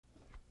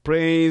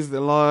Praise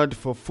the Lord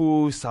for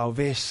full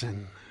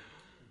salvation.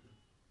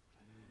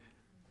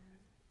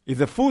 It's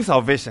a full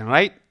salvation,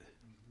 right?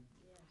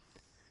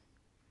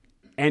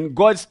 And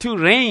God still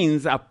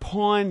reigns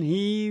upon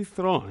his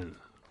throne.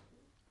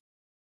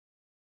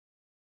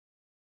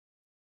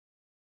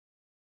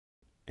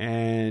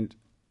 And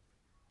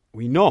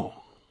we know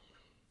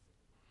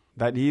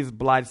that his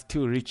blood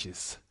still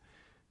reaches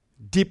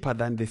deeper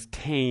than the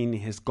stain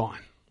has gone.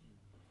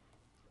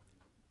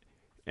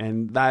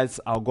 And that's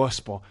our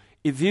gospel.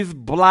 It's his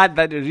blood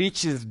that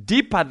reaches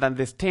deeper than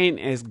the stain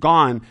has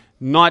gone,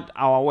 not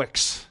our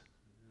works.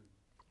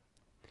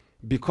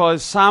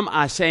 Because some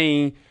are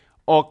saying,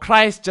 oh,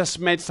 Christ just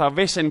made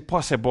salvation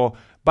possible,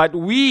 but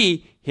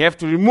we have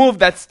to remove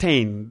that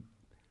stain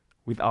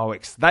with our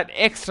works. That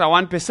extra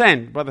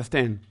 1%, Brother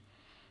Stan.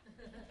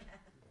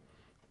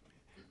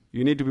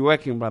 You need to be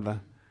working,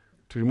 brother,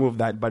 to remove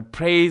that. But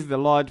praise the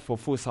Lord for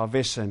full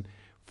salvation,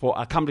 for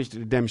accomplished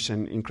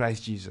redemption in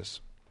Christ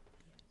Jesus.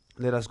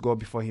 Let us go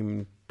before him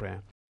in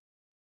prayer.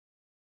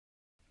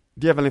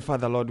 Dear Heavenly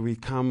Father, Lord, we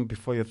come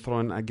before your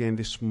throne again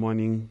this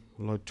morning,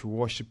 Lord, to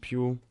worship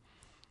you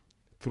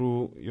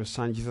through your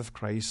Son, Jesus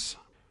Christ,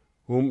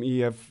 whom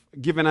you have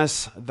given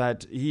us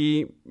that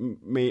he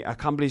may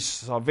accomplish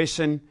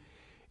salvation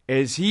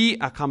as he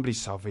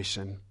accomplished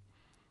salvation.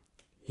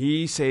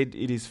 He said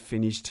it is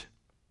finished.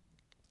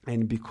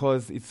 And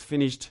because it's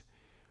finished,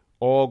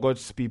 all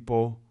God's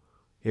people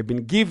have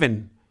been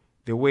given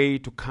the way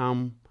to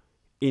come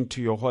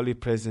into your holy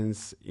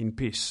presence in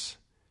peace,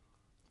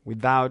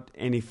 without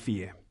any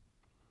fear.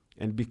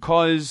 And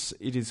because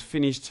it is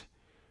finished,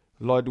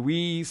 Lord,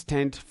 we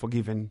stand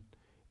forgiven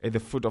at the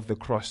foot of the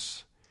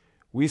cross.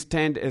 We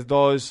stand as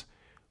those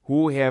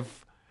who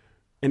have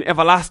an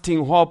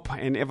everlasting hope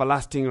and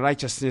everlasting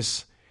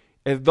righteousness,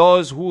 as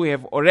those who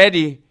have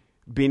already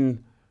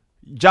been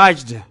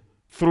judged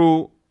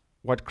through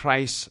what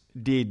Christ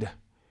did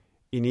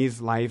in his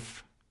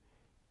life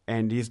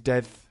and his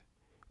death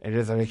and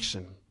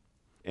resurrection.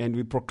 And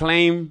we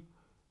proclaim,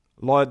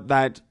 Lord,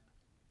 that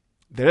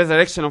the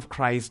resurrection of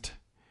Christ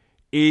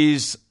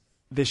is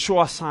the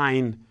sure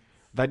sign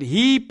that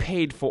he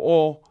paid for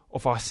all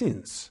of our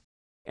sins.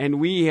 And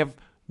we have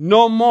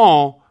no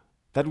more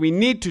that we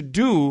need to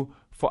do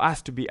for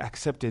us to be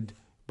accepted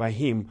by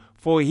him.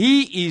 For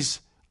he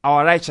is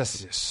our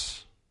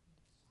righteousness.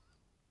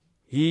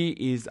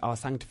 He is our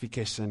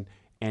sanctification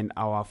and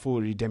our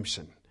full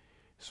redemption.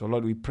 So,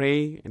 Lord, we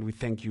pray and we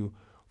thank you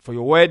for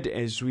your word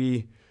as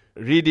we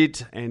read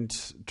it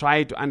and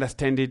try to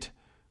understand it.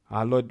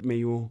 Lord, may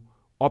you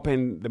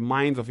open the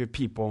minds of your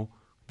people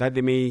that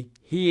they may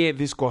hear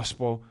this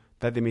gospel,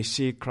 that they may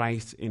see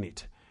Christ in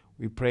it.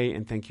 We pray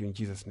and thank you in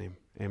Jesus' name.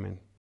 Amen.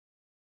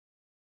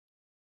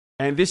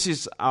 And this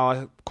is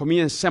our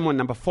communion sermon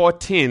number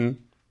 14.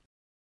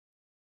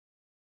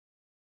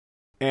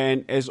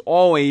 And as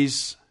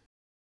always,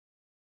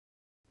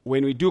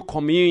 when we do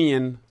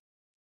communion,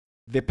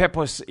 the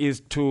purpose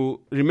is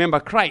to remember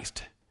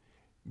Christ.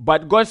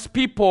 But God's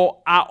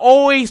people are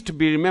always to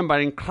be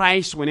remembering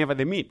Christ whenever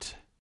they meet.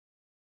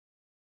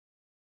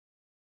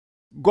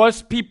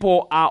 God's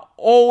people are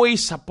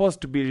always supposed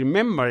to be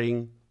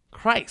remembering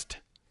Christ.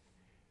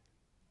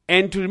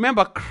 And to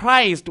remember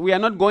Christ, we are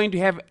not going to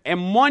have a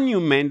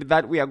monument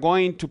that we are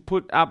going to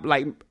put up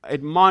like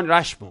at Mount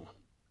Rushmore.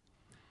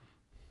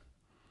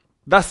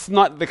 That's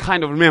not the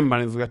kind of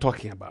remembrance we are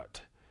talking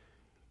about.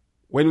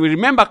 When we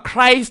remember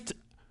Christ,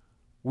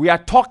 we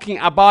are talking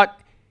about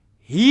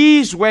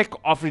his work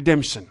of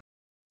redemption,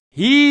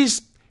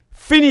 his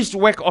finished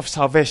work of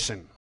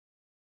salvation.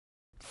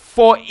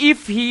 For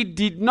if he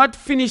did not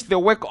finish the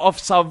work of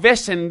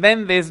salvation,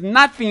 then there's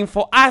nothing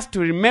for us to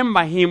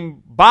remember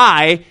him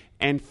by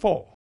and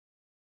for.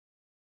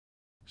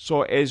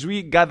 So as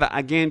we gather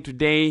again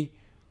today,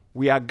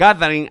 we are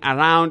gathering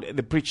around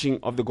the preaching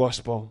of the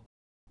gospel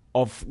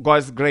of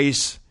God's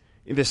grace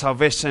in the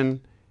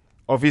salvation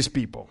of his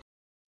people.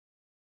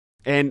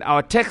 And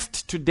our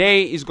text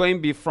today is going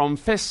to be from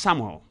 1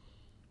 Samuel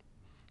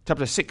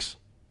chapter 6.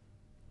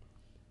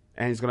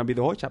 And it's going to be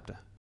the whole chapter.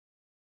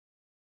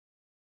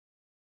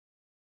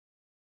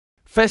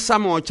 1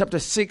 Samuel chapter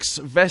 6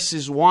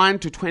 verses 1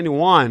 to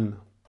 21.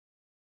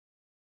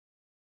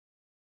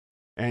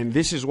 And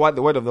this is what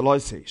the word of the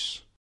Lord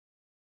says.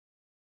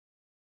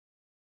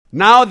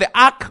 Now the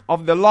ark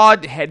of the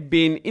Lord had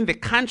been in the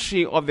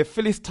country of the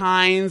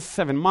Philistines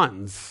 7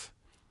 months.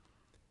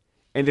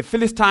 And the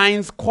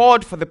Philistines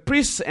called for the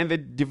priests and the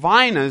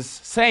diviners,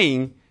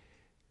 saying,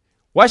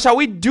 what shall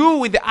we do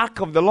with the ark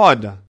of the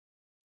Lord?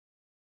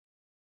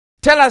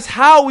 Tell us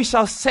how we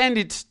shall send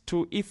it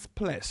to its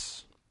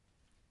place.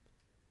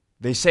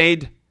 They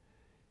said,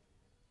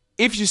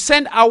 if you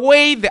send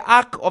away the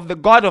ark of the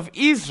God of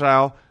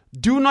Israel,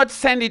 do not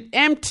send it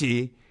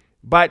empty,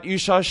 but you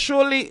shall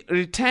surely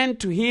return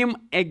to him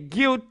a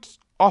guilt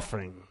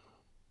offering.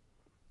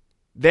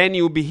 Then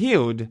you will be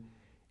healed,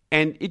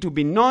 and it will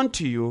be known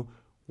to you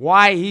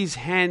why his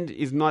hand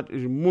is not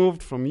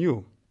removed from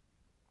you.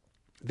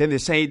 Then they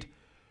said,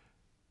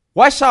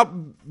 what shall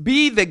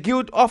be the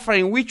guilt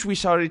offering which we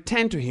shall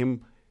return to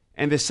him?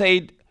 And they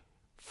said,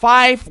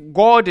 5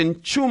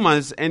 golden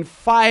tumors and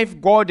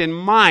 5 golden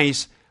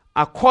mice,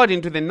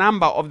 according to the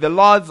number of the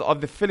lords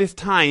of the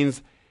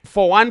Philistines,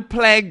 for 1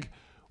 plague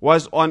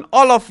was on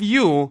all of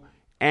you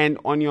and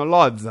on your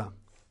lords.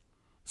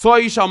 So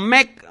you shall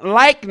make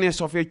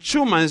likeness of your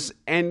tumors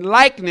and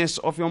likeness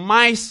of your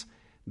mice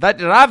that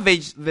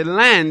ravage the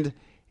land,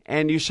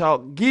 and you shall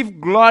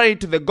give glory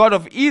to the God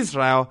of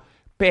Israel.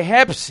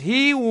 Perhaps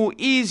he will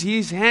ease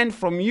his hand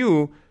from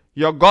you,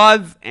 your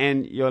gods,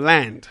 and your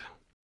land.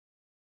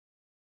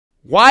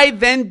 Why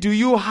then do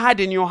you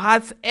harden your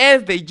hearts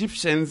as the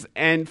Egyptians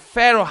and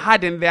Pharaoh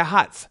hardened their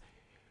hearts?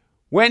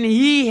 When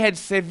he had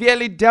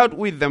severely dealt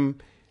with them,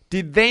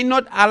 did they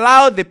not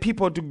allow the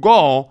people to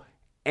go,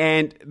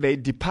 and they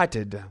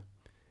departed?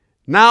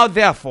 Now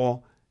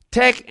therefore,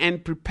 take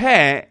and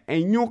prepare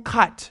a new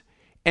cart,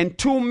 and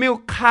 2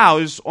 milk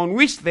cows on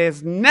which there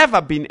has never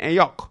been a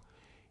yoke,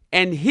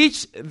 and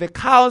hitch the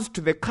cows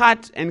to the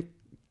cart, and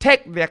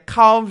take their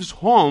calves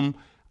home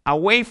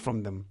away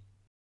from them.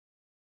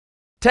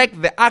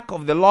 Take the ark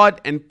of the Lord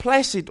and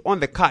place it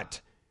on the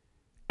cart,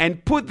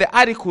 and put the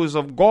articles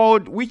of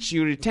gold which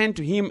you return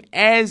to him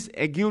as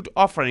a guilt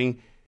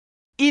offering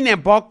in a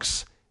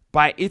box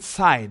by its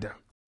side.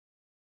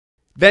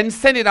 Then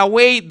send it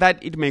away that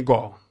it may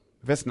go.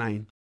 Verse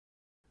 9.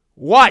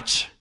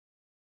 Watch.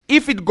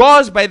 If it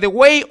goes by the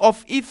way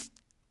of its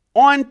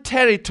own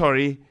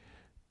territory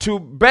to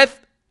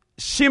Beth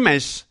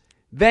Shemesh,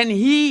 then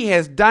he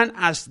has done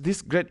us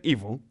this great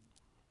evil.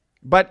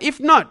 But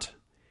if not,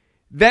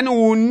 then we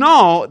will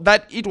know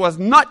that it was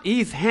not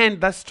his hand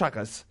that struck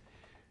us.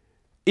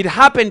 It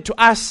happened to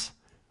us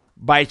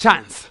by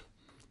chance.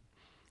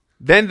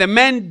 Then the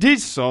men did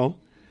so,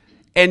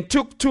 and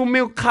took 2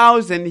 milk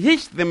cows and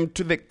hitched them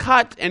to the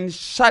cart and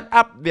shut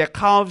up their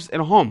calves at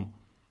home.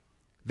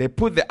 They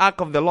put the ark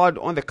of the Lord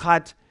on the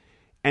cart,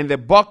 and the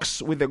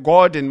box with the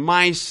gold and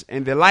mice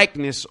and the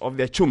likeness of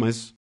their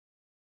tumors.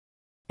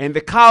 And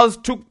the cows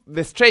took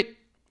the straight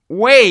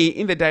way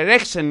in the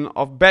direction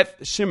of Beth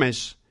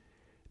Shemesh.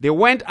 They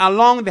went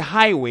along the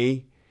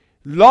highway,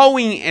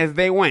 lowing as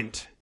they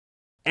went,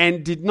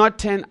 and did not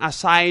turn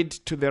aside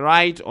to the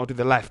right or to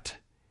the left.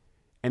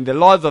 And the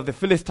lords of the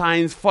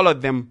Philistines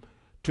followed them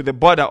to the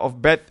border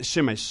of Beth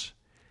Shemesh.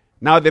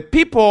 Now the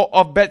people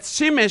of Beth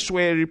Shemesh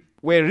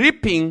were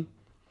reaping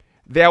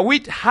their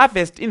wheat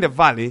harvest in the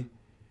valley,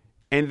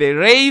 and they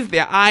raised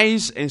their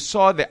eyes and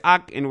saw the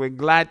ark and were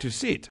glad to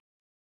see it.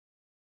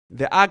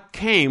 The ark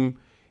came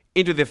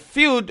into the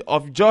field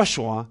of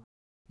Joshua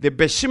the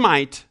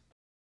Bethshemite,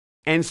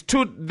 and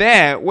stood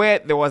there where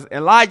there was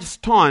a large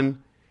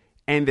stone,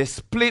 and they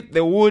split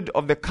the wood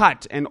of the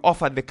cart and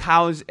offered the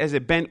cows as a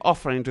burnt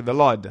offering to the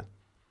Lord.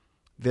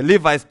 The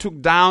Levites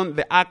took down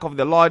the ark of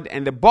the Lord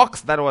and the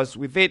box that was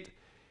with it,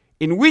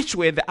 in which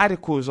were the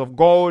articles of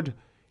gold,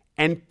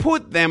 and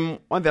put them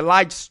on the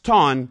large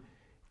stone.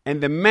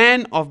 And the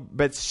men of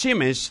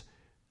Bethshemesh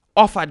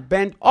offered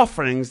burnt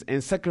offerings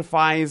and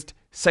sacrificed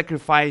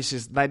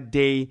sacrifices that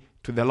day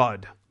to the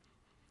Lord.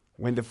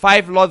 When the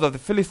 5 lords of the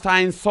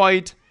Philistines saw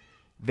it,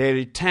 they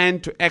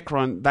returned to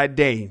Ekron that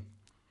day.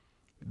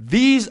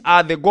 These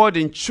are the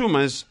golden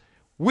tumors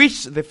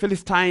which the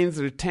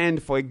Philistines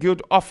returned for a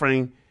guilt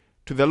offering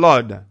to the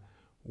Lord: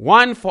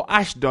 1 for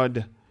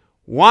Ashdod,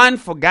 1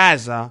 for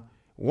Gaza,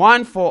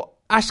 1 for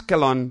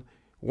Ashkelon,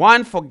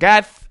 1 for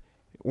Gath,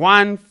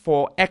 1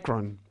 for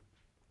Ekron.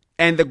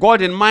 And the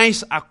golden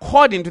mice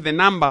according to the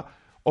number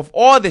of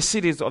all the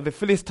cities of the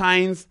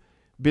Philistines,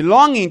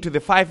 belonging to the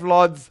 5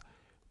 lords,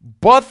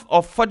 both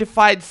of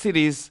fortified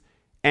cities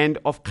and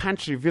of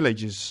country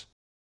villages.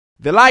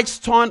 The large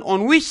stone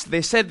on which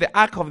they set the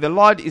ark of the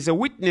Lord is a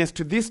witness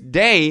to this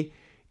day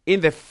in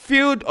the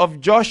field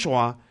of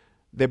Joshua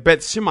the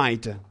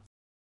Bethshemite.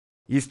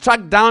 He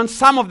struck down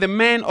some of the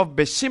men of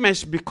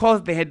Bethshemesh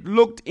because they had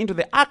looked into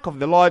the ark of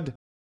the Lord.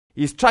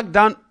 He struck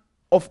down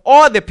of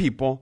all the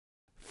people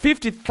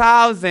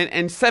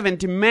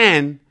 50,070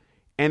 men,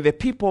 and the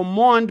people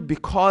mourned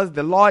because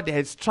the Lord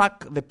had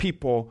struck the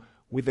people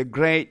with a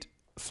great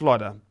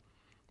slaughter.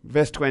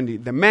 Verse 20,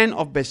 the men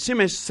of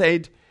Bethshemesh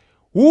said,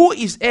 "Who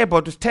is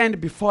able to stand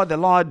before the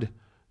Lord,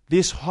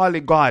 this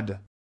holy God?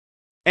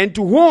 And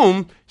to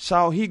whom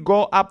shall he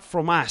go up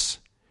from us?"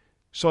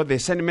 So they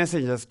sent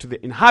messengers to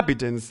the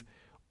inhabitants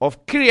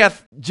of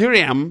Kiriath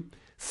Jearim,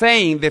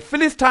 saying, "The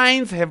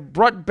Philistines have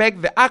brought back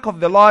the ark of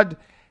the Lord.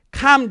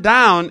 Come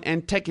down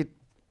and take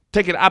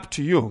it up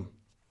to you."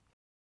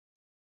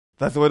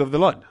 That's the word of the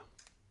Lord.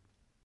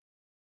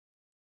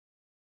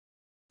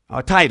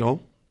 Our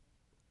title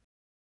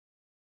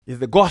is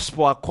The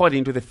Gospel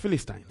According to the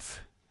Philistines.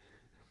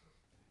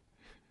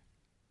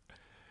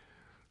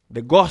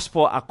 The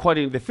Gospel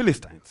According to the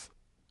Philistines.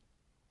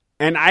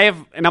 And I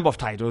have a number of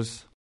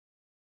titles.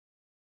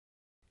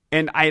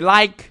 And I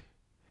like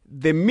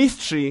the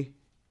mystery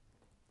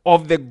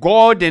of the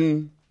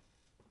golden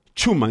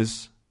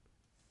tumors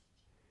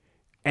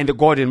and the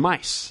golden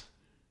mice.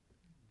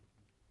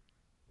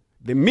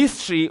 The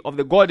mystery of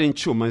the golden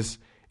tumors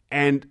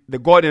and the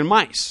golden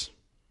mice.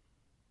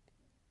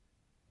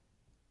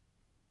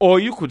 Or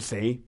you could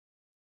say,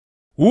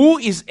 who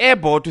is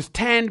able to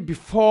stand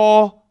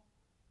before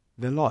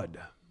the Lord.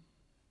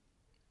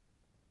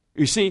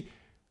 You see,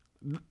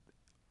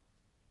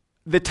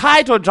 the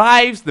title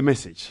drives the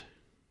message.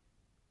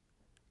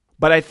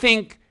 But I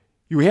think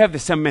you have the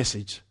same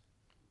message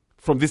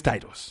from these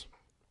titles.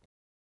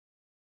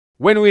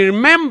 When we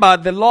remember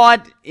the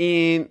Lord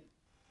in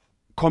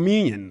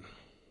communion,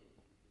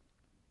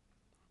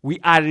 we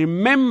are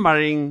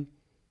remembering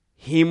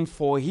Him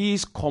for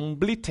His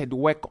completed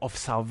work of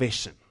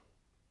salvation.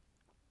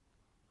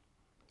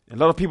 A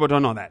lot of people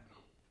don't know that.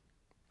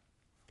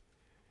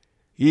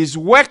 His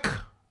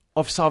work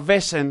of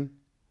salvation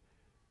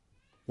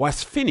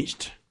was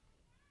finished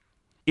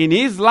in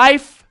His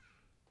life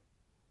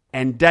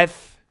and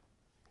death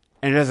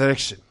and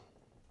resurrection.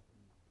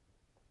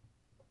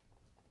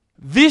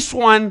 This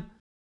one,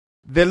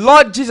 the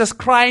Lord Jesus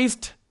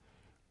Christ,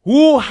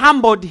 who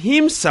humbled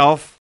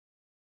Himself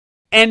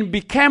and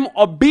became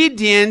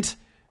obedient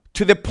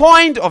to the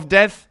point of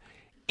death,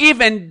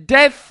 even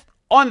death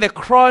on the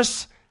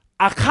cross,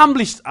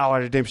 accomplished our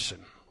redemption.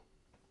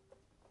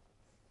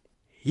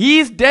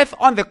 His death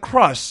on the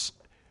cross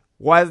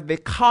was the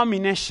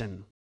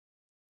culmination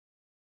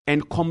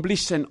and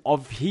completion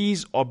of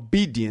His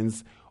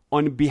obedience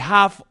on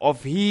behalf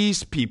of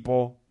His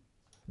people,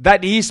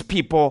 that His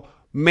people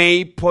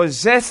may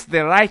possess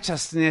the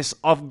righteousness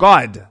of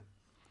God,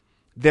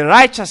 the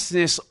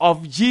righteousness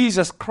of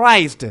Jesus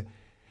Christ,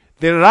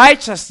 the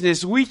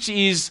righteousness which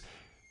is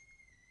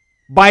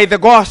by the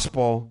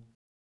gospel,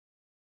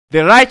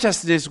 the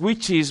righteousness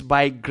which is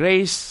by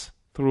grace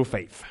through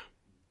faith.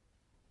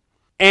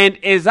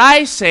 And as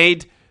I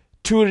said,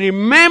 to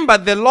remember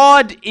the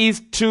Lord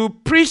is to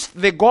preach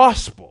the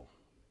gospel.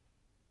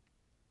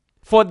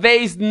 For there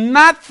is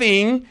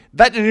nothing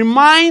that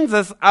reminds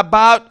us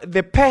about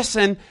the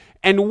person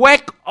and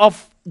work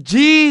of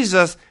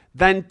Jesus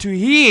than to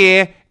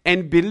hear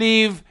and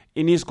believe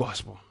in His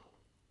gospel.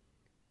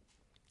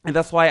 And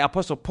that's why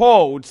Apostle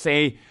Paul would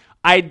say,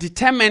 I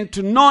determined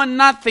to know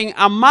nothing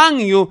among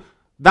you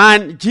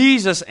than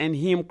Jesus and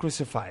Him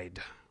crucified.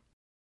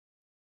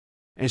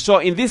 And so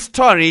in this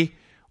story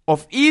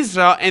of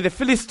Israel and the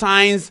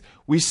Philistines,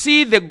 we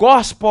see the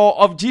gospel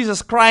of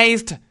Jesus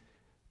Christ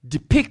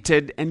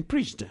depicted and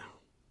preached.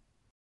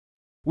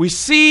 We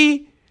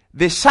see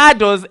the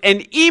shadows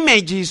and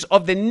images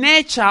of the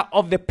nature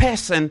of the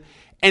person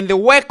and the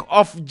work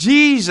of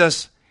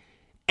Jesus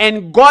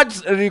and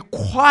God's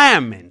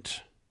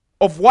requirement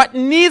of what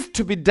needs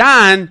to be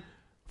done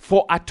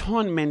for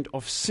atonement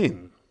of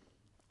sin.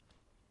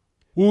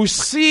 We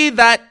see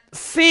that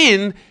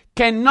sin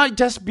cannot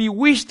just be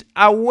wished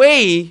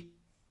away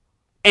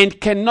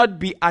and cannot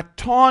be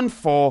atoned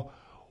for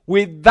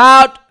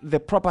without the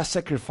proper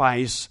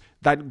sacrifice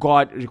that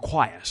God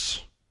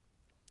requires.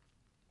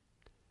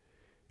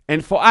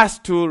 And for us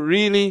to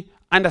really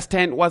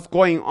understand what's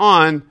going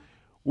on,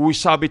 we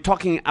shall be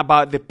talking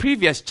about the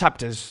previous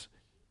chapters,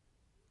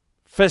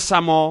 1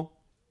 Samuel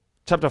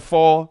chapter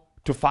 4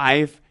 to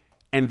 5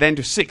 and then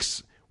to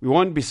 6. We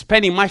won't be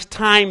spending much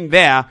time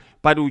there,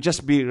 but we'll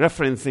just be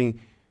referencing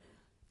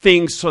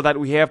things so that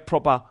we have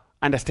proper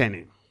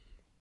understanding.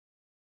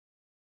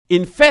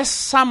 In 1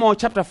 Samuel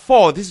chapter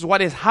 4, this is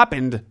what has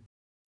happened.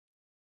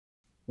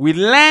 We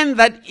learn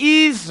that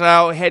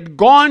Israel had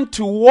gone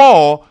to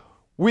war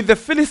with the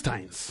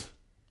Philistines,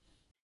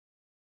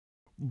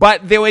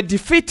 but they were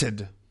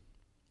defeated.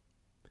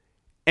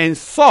 And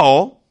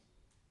so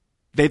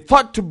they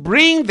thought to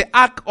bring the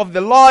ark of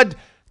the Lord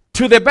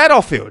to the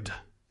battlefield,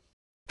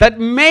 that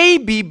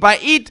maybe by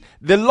it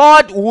the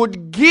Lord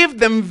would give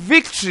them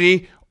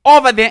victory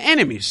over their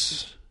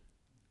enemies.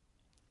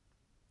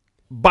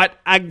 But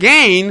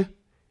again,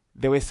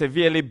 they were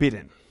severely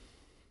beaten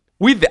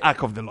with the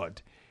ark of the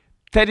Lord.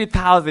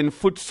 30,000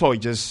 foot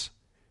soldiers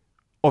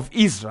of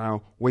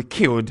Israel were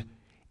killed,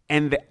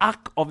 and the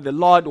ark of the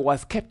Lord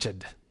was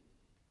captured.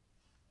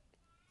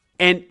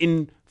 And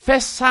in 1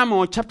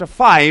 Samuel chapter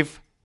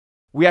 5,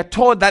 we are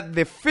told that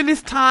the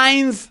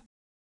Philistines,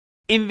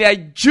 in their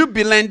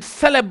jubilant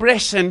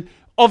celebration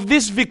of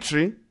this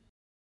victory,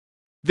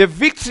 the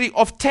victory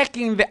of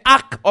taking the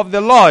ark of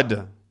the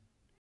Lord,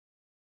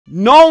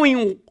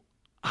 knowing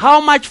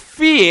how much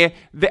fear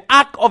the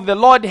ark of the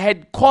Lord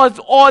had caused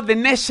all the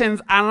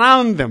nations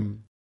around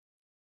them,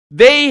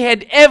 they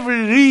had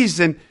every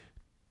reason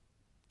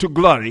to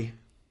glory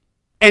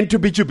and to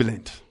be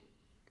jubilant.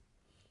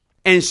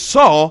 And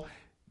so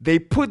they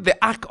put the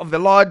ark of the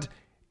Lord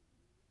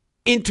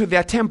into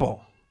their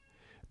temple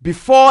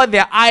before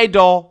their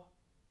idol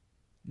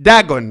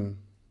Dagon,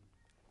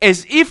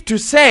 as if to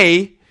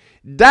say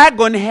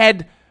Dagon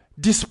had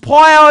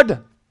despoiled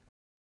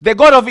the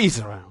God of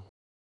Israel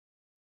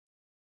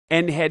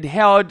and had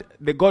held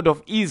the God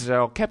of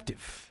Israel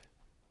captive.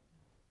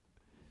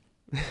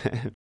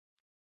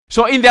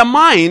 So in their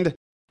mind,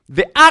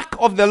 the ark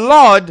of the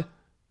Lord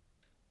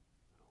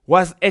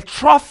was a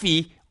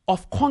trophy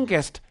of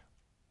conquest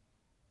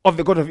of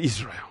the God of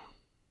Israel,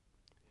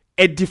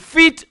 a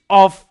defeat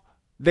of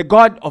the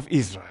God of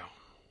Israel.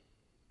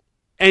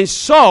 And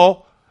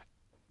so,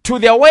 to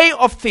their way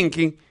of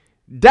thinking,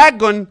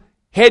 Dagon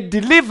had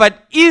delivered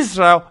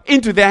Israel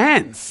into their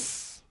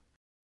hands.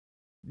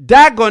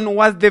 Dagon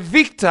was the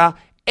victor,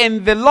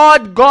 and the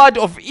Lord God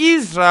of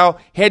Israel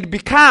had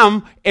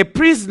become a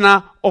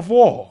prisoner of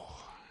war.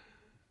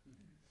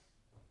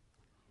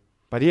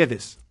 But hear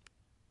this.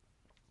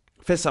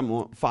 1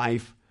 Samuel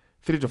 5,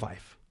 3-5.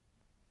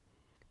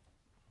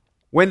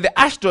 When the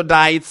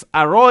Ashdodites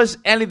arose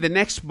early the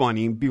next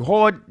morning,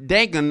 behold,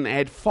 Dagon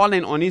had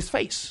fallen on his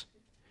face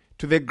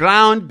to the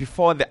ground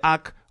before the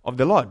ark of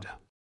the Lord.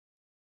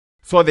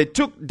 So they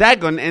took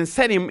Dagon and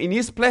set him in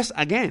his place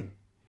again.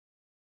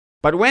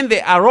 But when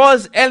they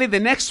arose early the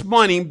next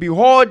morning,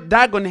 behold,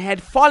 Dagon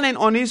had fallen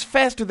on his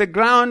face to the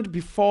ground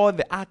before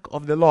the ark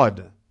of the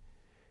Lord.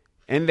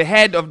 And the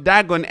head of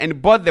Dagon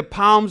and both the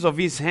palms of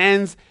his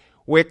hands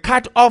were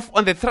cut off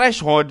on the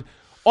threshold.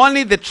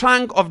 Only the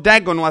trunk of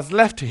Dagon was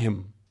left to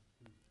him.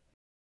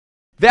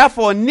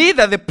 Therefore,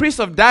 neither the priests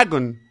of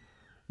Dagon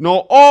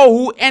nor all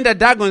who enter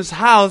Dagon's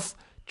house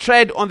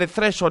tread on the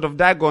threshold of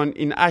Dagon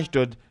in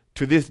Ashdod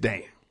to this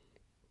day.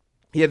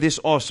 Hear this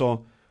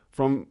also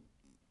from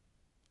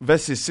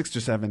verses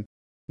 6-7.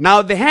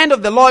 Now the hand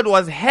of the Lord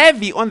was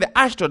heavy on the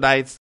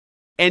Ashdodites,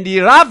 and he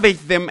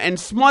ravaged them and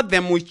smote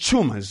them with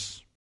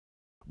tumors,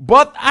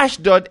 both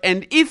Ashdod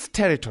and its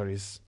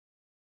territories.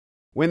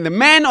 When the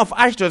men of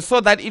Ashdod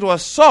saw that it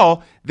was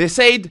so, they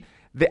said,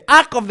 the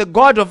ark of the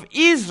God of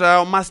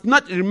Israel must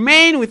not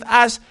remain with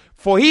us,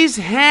 for his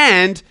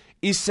hand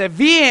is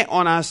severe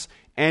on us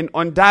and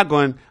on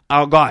Dagon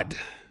our God.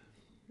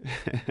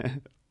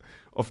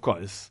 Of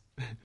course.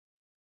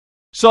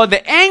 So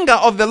the anger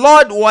of the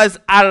Lord was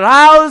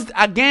aroused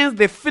against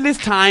the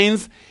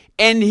Philistines,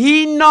 and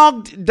he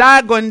knocked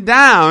Dagon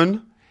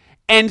down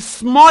and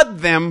smote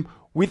them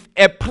with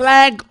a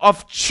plague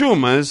of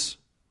tumors,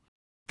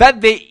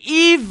 that they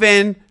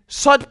even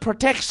sought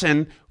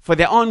protection for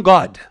their own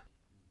God.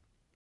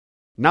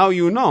 Now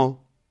you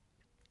know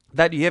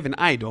that you have an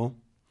idol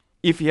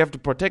if you have to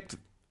protect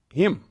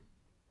him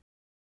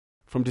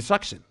from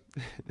destruction.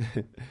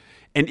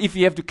 And if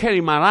you have to carry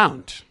him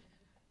around.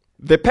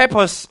 The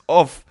purpose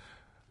of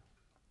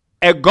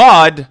a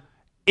God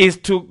is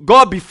to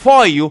go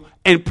before you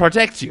and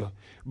protect you.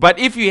 But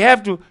if you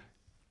have to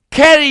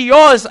carry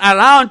yours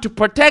around to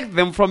protect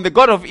them from the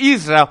God of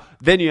Israel,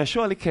 then you are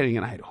surely carrying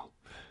an idol.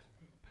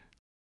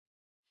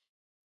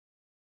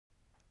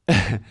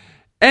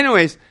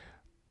 Anyways,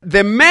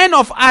 the men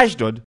of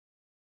Ashdod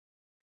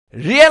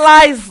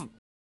realized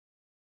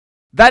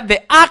that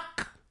the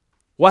ark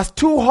was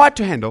too hot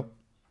to handle,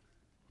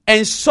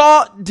 and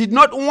so did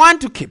not want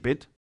to keep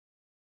it,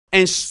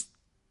 and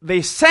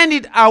they sent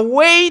it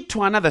away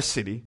to another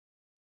city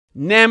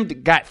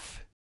named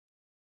Gath.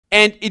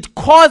 And it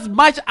caused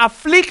much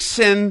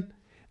affliction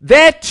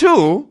there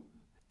too,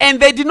 and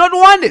they did not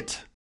want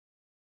it.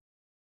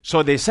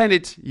 So they sent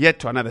it yet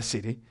to another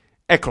city,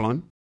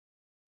 Ekron,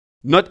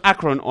 not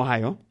Akron,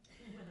 Ohio.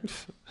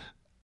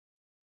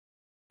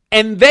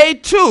 And they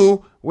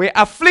too were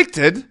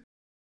afflicted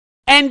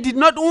and did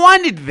not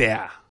want it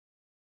there.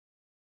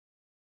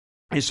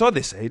 And so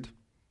they said,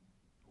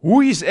 who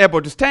is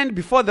able to stand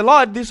before the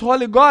Lord, this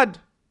holy God?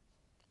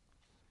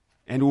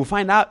 And we'll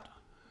find out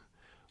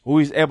who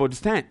is able to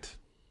stand.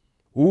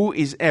 Who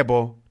is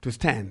able to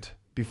stand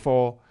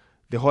before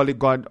the holy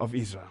God of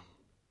Israel?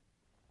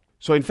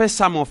 So in 1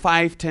 Samuel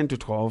 5,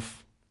 10-12,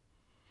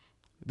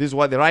 this is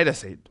what the writer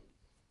said.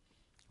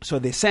 So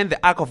they sent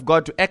the ark of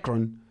God to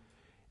Ekron,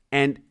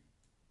 and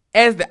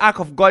as the ark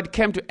of God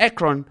came to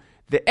Ekron,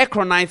 the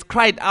Ekronites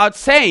cried out,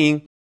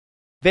 saying,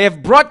 they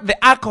have brought the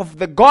ark of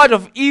the God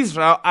of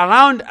Israel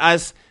around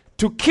us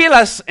to kill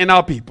us and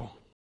our people.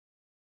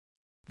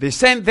 They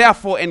sent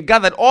therefore and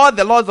gathered all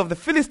the lords of the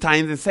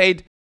Philistines and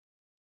said,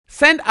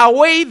 send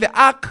away the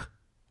ark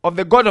of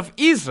the God of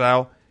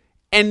Israel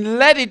and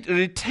let it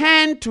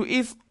return to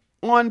its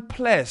own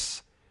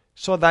place,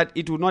 so that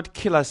it will not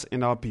kill us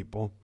and our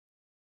people.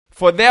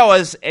 For there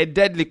was a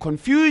deadly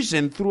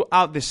confusion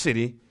throughout the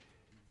city.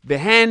 The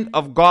hand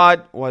of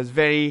God was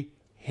very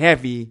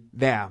heavy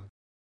there.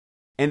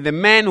 And the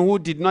men who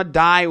did not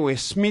die were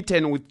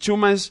smitten with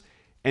tumors,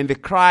 and the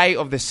cry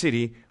of the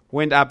city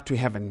went up to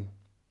heaven.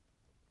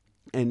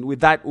 And with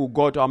that, we'll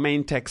go to our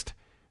main text,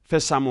 1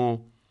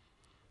 Samuel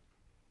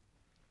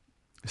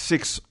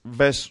 6,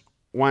 verse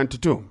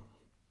 1-2.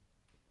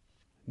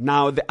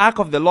 Now the ark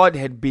of the Lord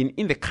had been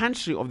in the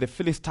country of the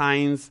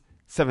Philistines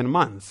 7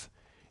 months.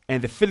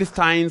 And the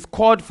Philistines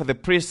called for the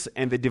priests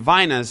and the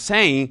diviners,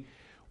 saying,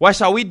 what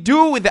shall we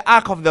do with the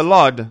ark of the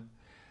Lord?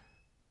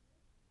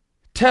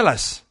 Tell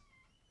us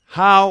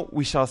how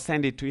we shall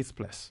send it to its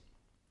place.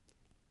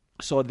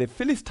 So the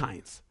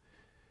Philistines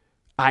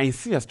are in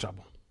serious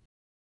trouble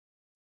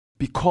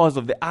because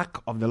of the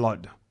ark of the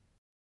Lord.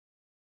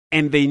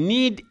 And they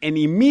need an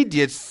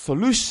immediate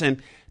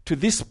solution to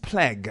this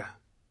plague.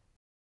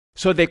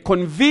 So they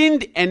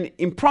convened an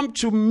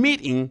impromptu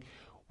meeting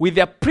with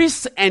their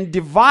priests and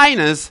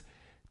diviners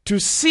to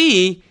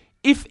see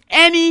if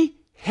any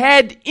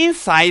had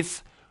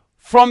insights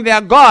from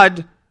their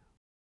God,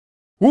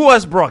 who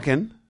was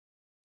broken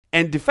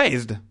and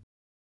defaced,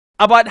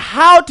 about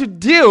how to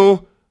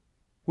deal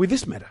with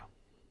this matter.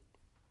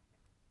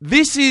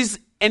 This is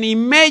an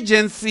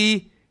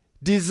emergency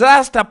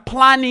disaster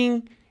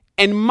planning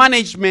and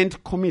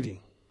management committee.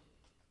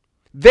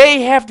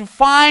 They have to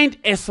find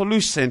a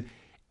solution,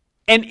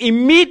 an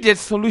immediate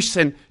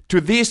solution to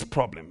this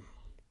problem.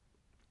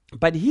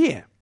 But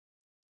here,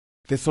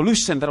 the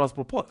solution that was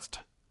proposed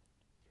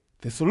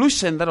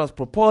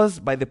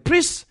by the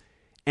priests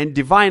and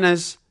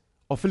diviners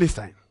of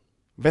Philistine.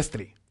 Verse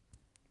 3.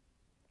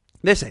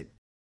 They said,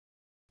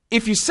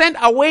 if you send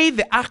away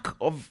the ark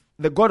of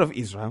the God of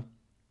Israel,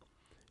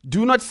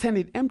 do not send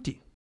it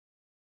empty,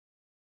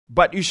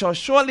 but you shall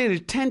surely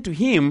return to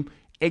him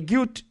a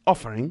guilt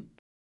offering.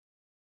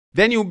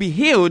 Then you will be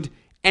healed,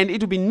 and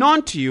it will be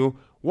known to you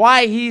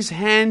why his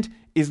hand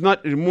is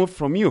not removed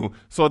from you.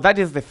 So that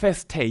is the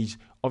first stage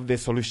of the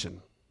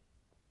solution.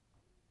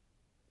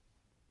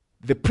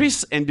 The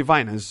priests and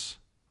diviners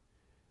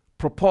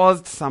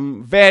proposed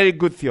some very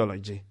good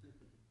theology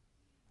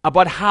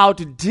about how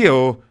to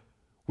deal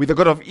with the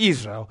God of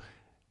Israel,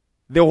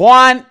 the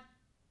one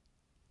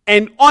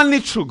and only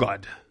true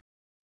God.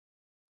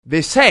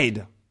 They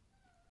said,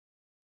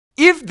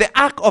 if the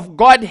ark of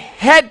God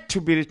had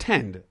to be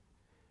returned,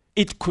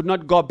 it could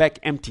not go back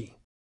empty.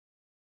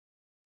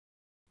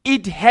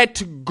 It had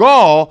to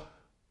go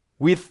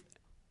with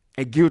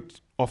a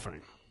guilt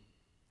offering.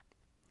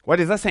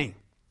 What is that saying?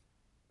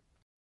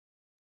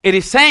 It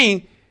is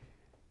saying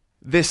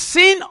the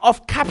sin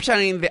of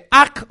capturing the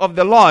ark of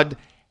the Lord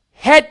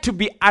had to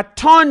be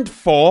atoned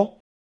for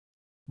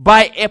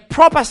by a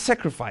proper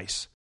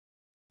sacrifice,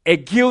 a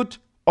guilt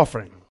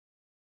offering.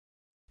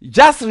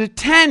 Just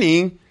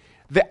returning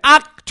the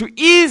ark to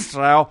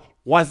Israel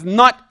was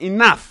not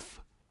enough,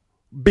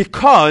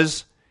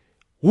 because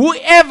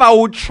whoever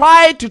would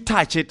try to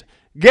touch it,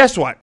 guess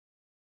what?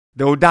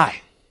 They would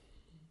die.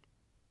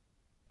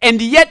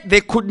 And yet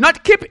they could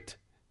not keep it.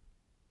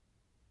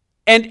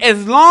 And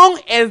as long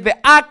as the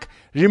ark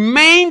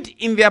remained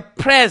in their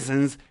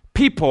presence,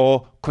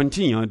 people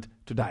continued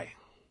to die.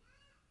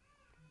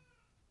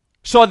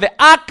 So the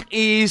ark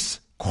is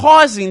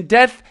causing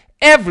death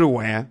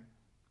everywhere,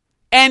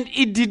 and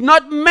it did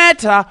not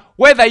matter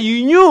whether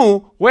you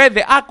knew where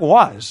the ark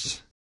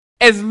was.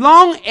 As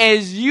long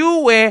as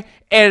you were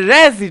a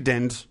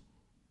resident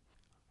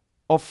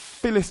of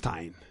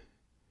Philistine,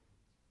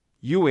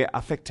 you were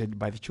affected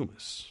by the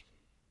tumors.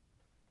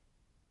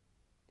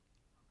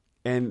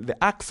 And the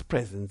ark's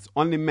presence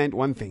only meant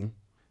one thing: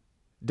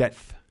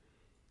 death.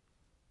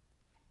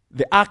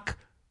 The ark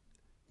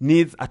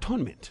needs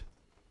atonement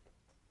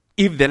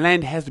if the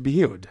land has to be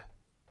healed.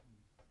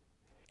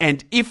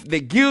 And if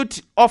the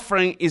guilt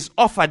offering is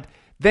offered,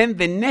 then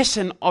the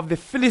nation of the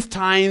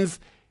Philistines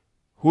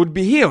would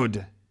be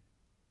healed.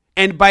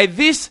 And by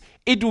this,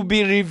 it will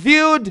be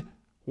revealed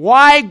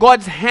why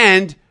God's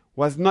hand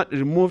was not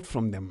removed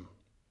from them.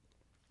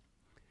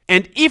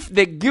 And if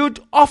the guilt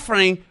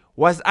offering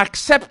was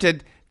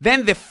accepted,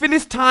 then the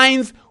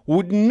Philistines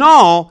would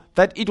know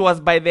that it was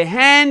by the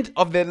hand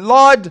of the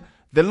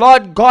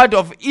Lord God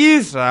of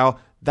Israel,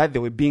 that they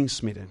were being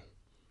smitten.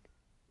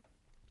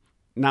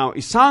 Now,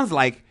 it sounds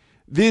like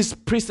these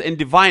priests and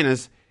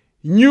diviners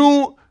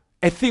knew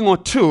a thing or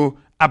two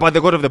about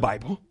the God of the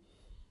Bible,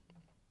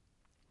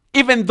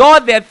 even though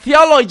their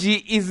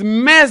theology is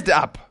messed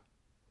up,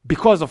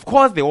 because of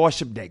course they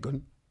worship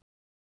Dagon,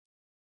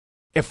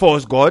 a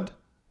false god.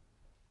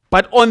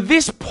 But on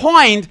this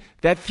point,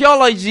 their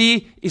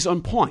theology is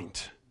on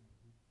point.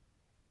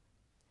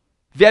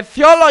 Their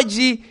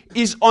theology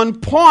is on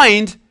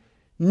point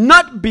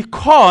not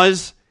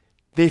because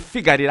they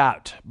figured it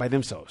out by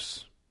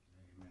themselves.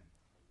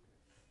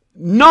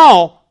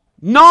 No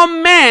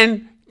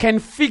man can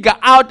figure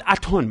out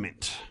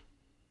atonement.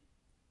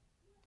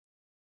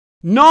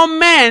 No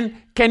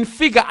man can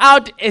figure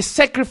out a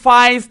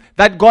sacrifice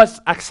that God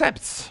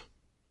accepts.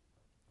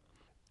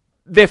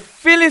 The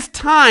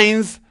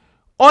Philistines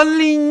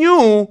only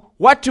knew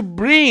what to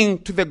bring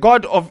to the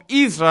God of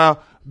Israel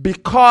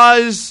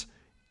because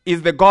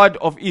it's the God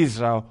of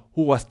Israel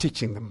who was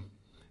teaching them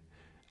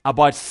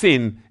about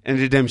sin and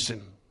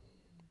redemption.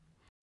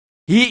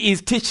 He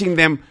is teaching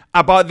them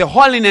about the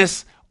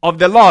holiness of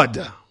the Lord.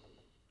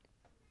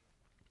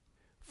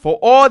 For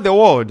all the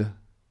world,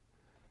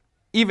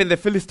 even the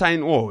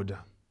Philistine world,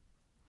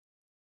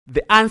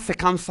 the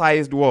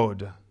uncircumcised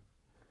world,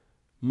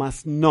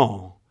 must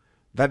know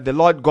that the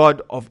Lord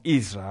God of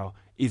Israel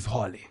is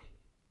holy.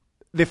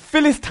 The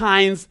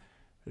Philistines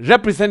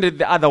represented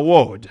the other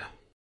world,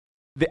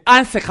 the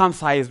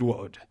uncircumcised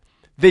world,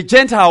 the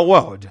Gentile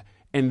world,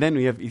 and then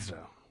we have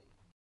Israel.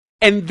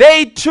 And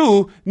they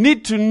too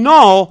need to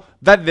know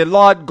that the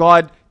Lord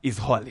God is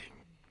holy.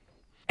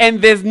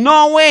 And there's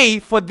no way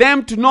for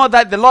them to know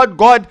that the Lord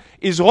God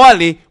is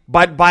holy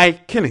but by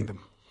killing them.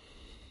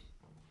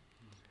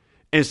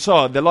 And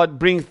so the Lord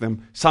brings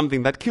them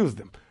something that kills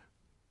them,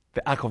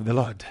 the ark of the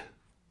Lord.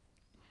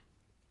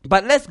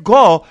 But let's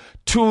go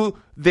to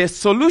the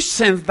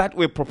solutions that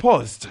were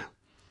proposed.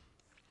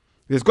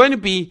 There's going to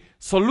be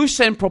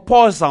solution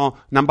proposal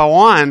number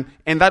 1,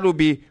 and that will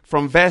be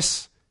from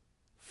verse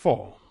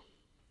 4.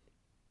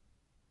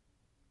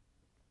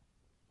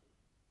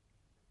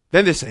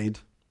 Then they said,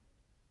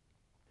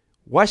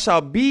 what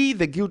shall be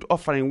the guilt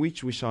offering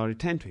which we shall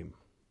return to him?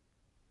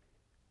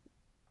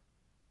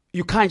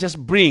 You can't just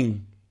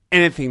bring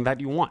anything that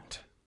you want.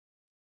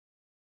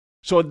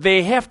 So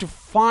they have to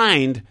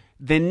find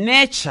the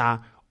nature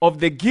of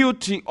the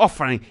guilty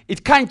offering.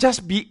 It can't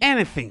just be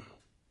anything.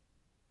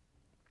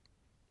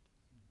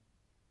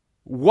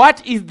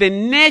 What is the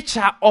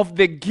nature of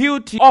the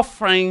guilty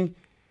offering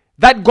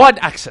that God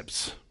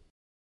accepts?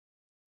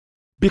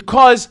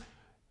 Because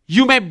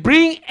you may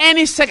bring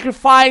any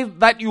sacrifice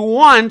that you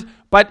want,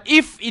 but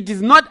if it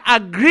is not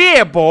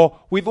agreeable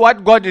with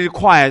what God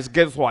requires,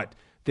 guess what?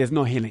 There's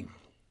no healing.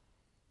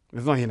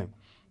 There's no healing.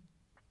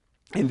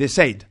 And they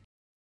said,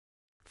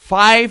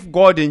 5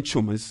 golden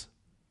tumors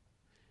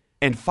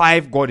and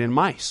 5 golden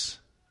mice,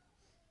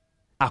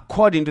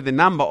 according to the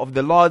number of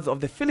the lords of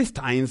the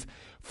Philistines,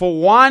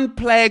 for one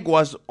plague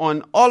was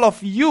on all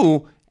of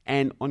you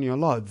and on your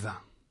lords.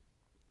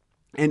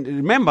 And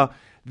remember,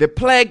 the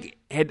plague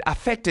had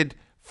affected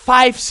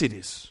 5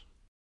 cities.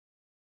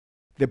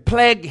 The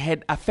plague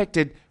had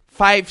affected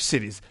 5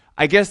 cities.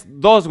 I guess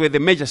those were the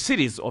major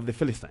cities of the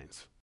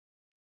Philistines.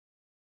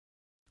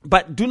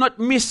 But do not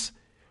miss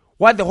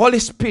what the Holy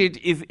Spirit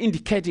is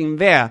indicating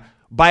there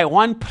by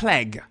one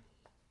plague.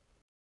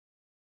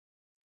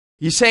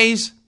 He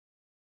says,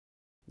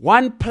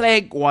 one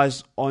plague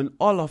was on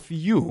all of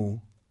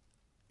you,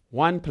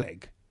 one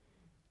plague,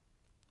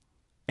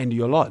 and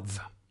your lords.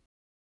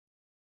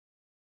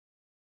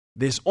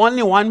 There's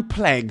only one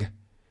plague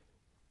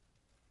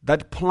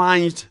that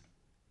plunged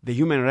the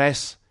human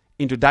race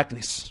into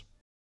darkness.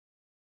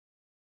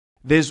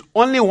 There's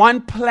only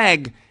one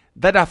plague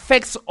that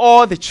affects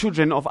all the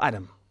children of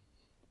Adam.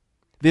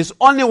 There's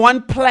only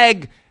one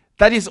plague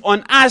that is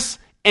on us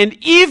and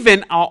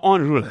even our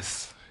own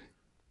rulers.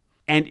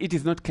 And it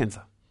is not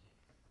cancer,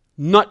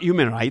 not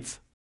human rights,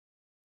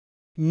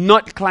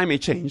 not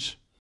climate change,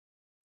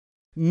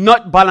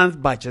 not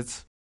balanced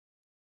budgets.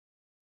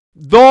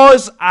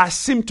 Those are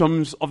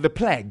symptoms of the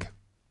plague.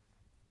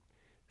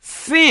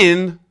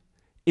 Sin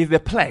is the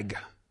plague.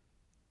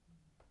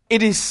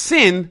 It is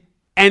sin,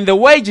 and the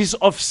wages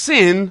of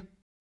sin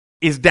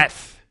is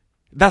death.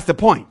 That's the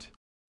point.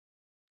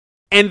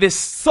 And the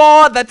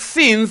soul that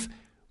sins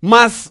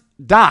must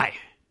die.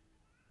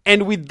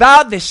 And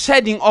without the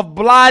shedding of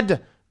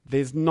blood,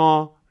 there's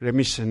no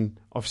remission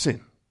of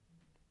sin.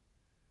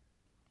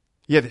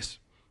 Hear this.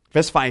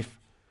 Verse 5.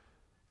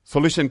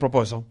 Solution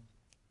proposal.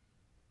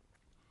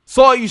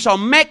 So you shall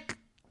make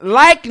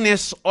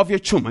likeness of your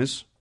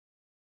tumors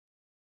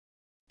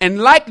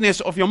and likeness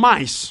of your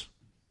mice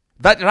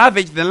that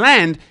ravage the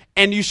land,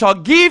 and you shall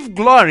give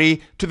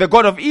glory to the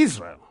God of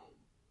Israel.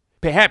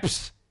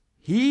 Perhaps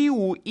he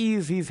will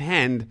ease his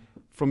hand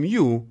from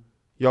you,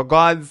 your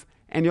gods,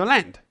 and your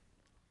land.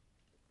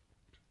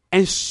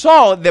 And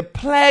so the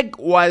plague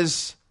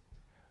was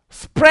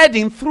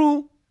spreading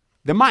through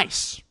the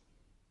mice.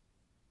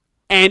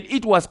 And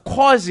it was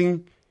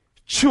causing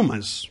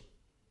tumors.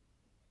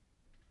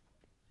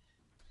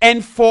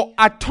 And for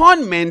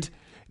atonement,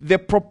 the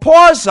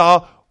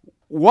proposal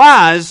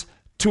was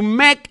to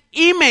make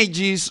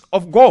images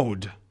of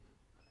gold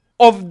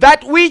of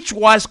that which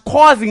was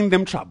causing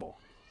them trouble.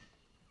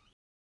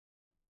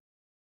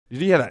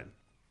 Did you hear that?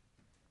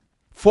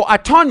 For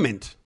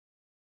atonement,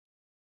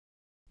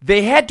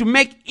 they had to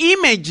make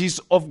images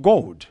of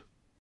gold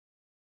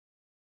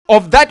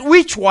of that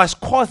which was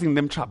causing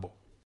them trouble.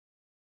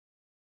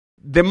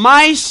 The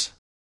mice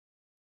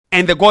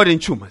and the golden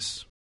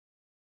tumors.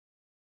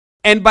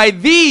 And by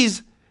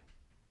these,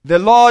 the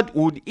Lord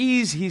would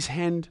ease his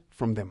hand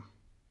from them,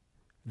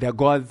 their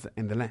gods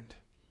and the land.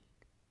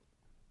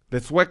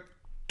 Let's work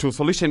to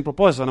solution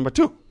proposal number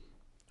 2,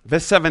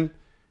 verse 7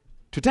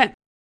 to 10.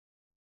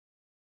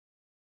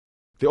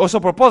 They also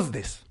propose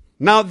this.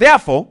 Now,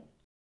 therefore,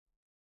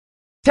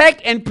 take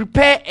and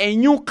prepare a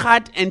new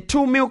cart and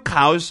 2 milk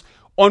cows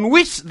on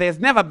which there's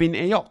never been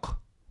a yoke.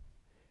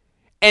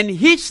 And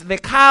hitch the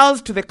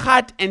cows to the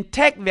cart and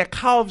take their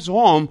calves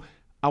home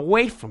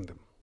away from them.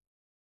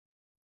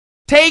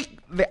 Take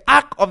the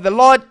ark of the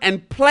Lord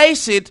and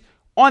place it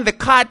on the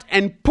cart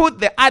and put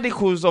the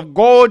articles of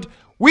gold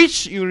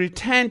which you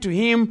return to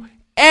him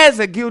as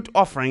a guilt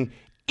offering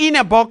in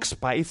a box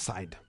by its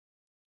side.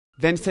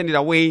 Then send it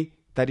away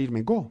that it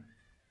may go.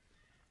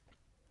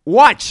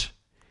 Watch.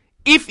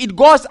 If it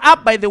goes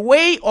up by the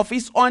way of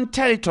his own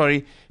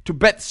territory to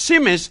Beth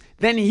Shemesh,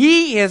 then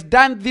he has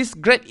done this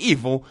great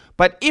evil.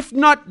 But if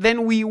not,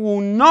 then we will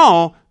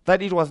know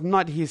that it was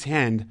not his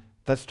hand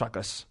that struck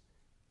us.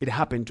 It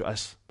happened to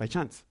us by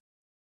chance.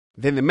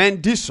 Then the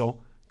men did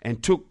so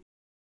and took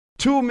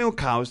 2 milk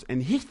cows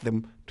and hitched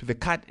them to the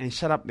cart and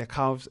shut up their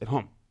calves at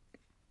home.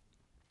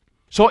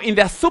 So in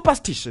their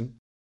superstition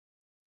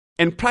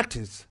and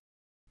practice,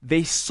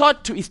 they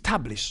sought to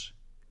establish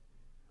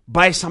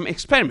by some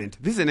experiment,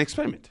 this is an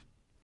experiment,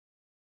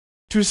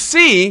 to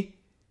see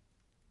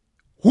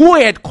who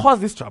had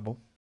caused this trouble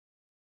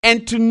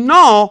and to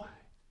know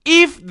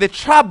if the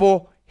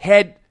trouble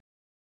had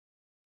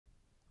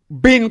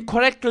been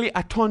correctly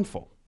atoned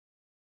for.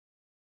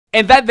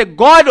 and that the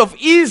God of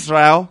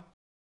Israel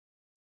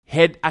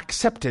had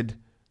accepted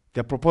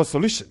their proposed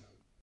solution.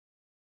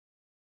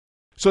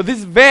 So this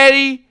is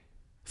very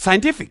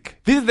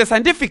scientific. This is the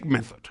scientific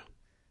method.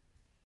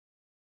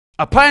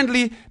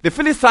 Apparently, the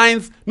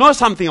Philistines know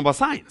something about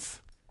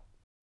science.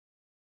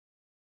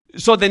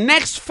 So the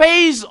next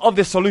phase of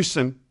the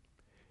solution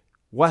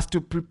was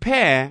to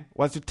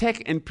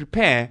take and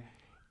prepare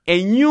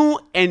a new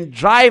and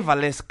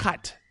driverless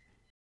cart.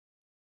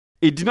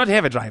 It did not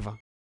have a driver,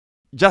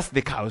 just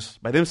the cows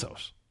by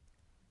themselves.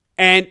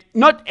 And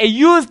not a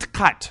used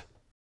cart,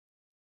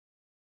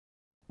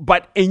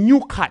 but a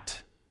new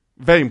cart.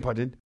 Very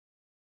important.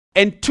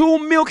 And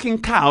 2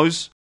 milking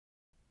cows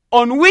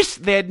on which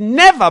there had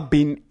never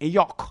been a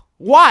yoke.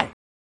 Why?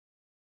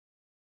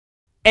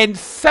 And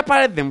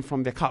separate them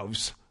from the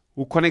calves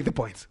who connect the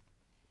points.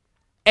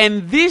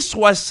 And this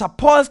was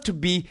supposed to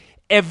be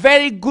a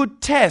very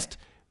good test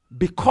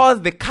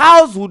because the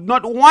cows would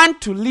not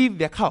want to leave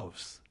their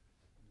calves.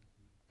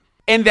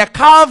 And their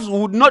calves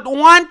would not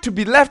want to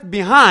be left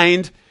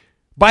behind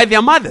by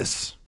their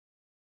mothers.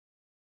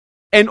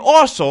 And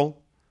also,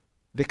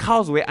 the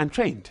cows were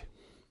untrained.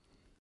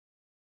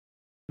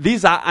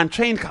 These are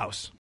untrained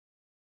cows.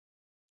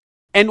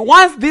 And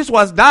once this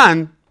was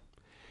done,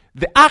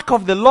 the ark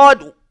of the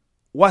Lord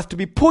was to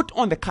be put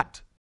on the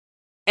cart.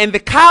 And the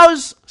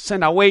cows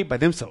sent away by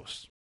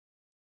themselves.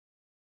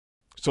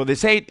 So they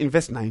said in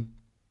verse 9,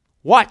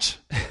 watch.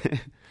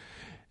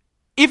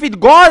 If it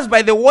goes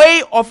by the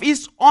way of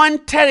its own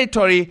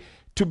territory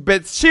to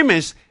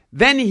Beth-Shemesh,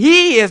 then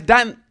he has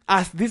done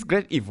us this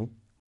great evil.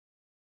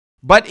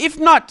 But if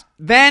not,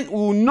 then we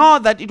will know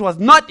that it was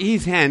not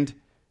his hand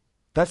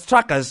that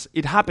struck us.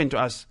 It happened to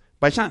us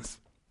by chance.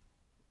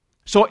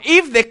 So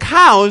if the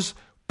cows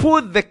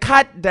put the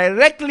cart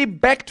directly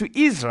back to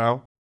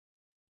Israel,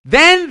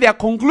 then their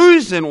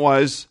conclusion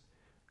was,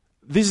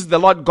 this is the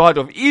Lord God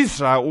of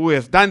Israel who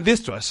has done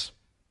this to us.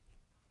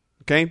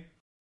 Okay?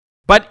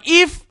 But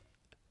if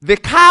the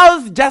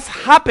cows just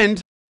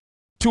happened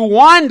to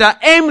wander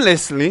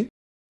aimlessly,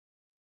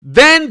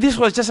 then this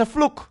was just a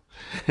fluke.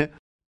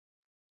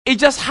 It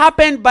just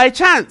happened by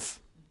chance.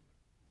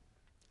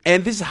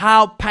 And this is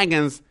how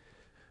pagans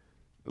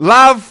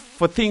love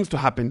for things to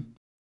happen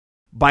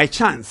by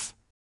chance.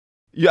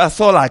 You are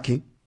so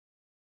lucky.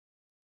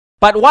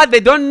 But what they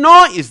don't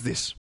know is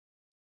this.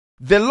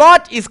 The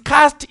lot is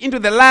cast into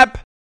the lap,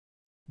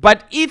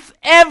 but its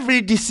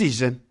every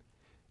decision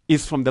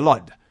is from the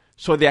Lord.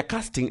 So they are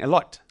casting a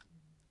lot.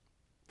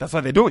 That's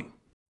what they're doing.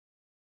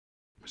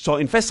 So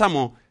in 1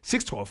 Samuel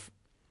 6:12,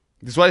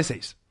 this is what it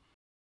says.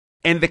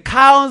 And the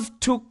cows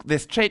took the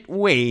straight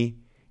way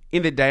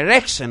in the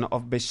direction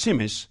of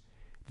Beth-Shemesh.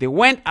 They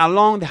went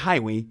along the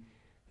highway,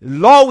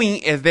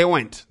 lowing as they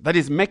went. That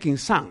is, making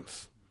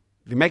sounds.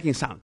 They're making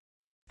sound.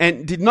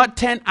 And did not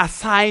turn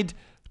aside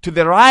to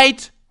the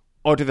right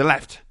or to the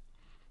left.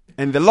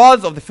 And the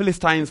lords of the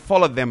Philistines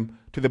followed them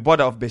to the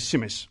border of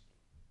Beth-Shemesh.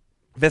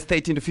 Verse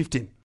 13 to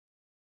 15.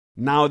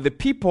 Now the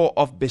people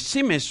of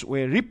Beth-Shemesh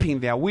were reaping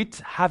their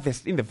wheat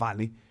harvest in the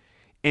valley,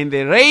 and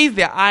they raised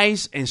their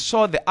eyes and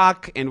saw the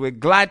ark and were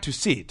glad to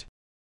see it.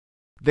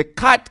 The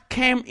cart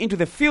came into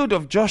the field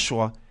of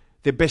Joshua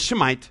the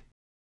Beth-Shemite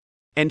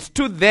and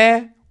stood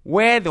there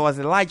where there was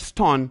a large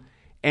stone,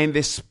 and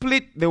they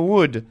split the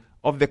wood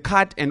of the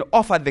cart and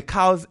offered the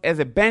cows as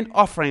a burnt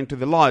offering to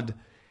the Lord.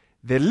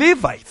 The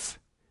Levites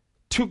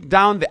took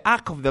down the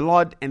ark of the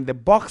Lord and the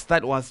box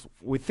that was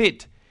with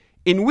it,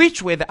 in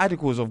which were the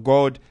articles of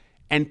God,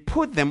 and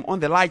put them on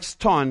the large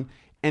stone.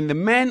 And the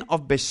men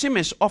of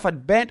Beth-Shemesh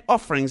offered burnt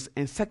offerings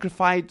and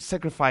sacrificed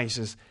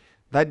sacrifices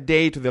that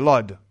day to the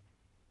Lord.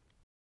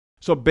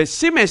 So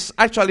Beth-Shemesh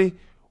actually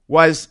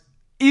was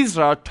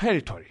Israel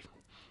territory.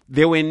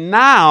 They were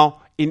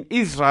now in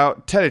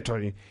Israel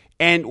territory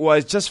and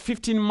was just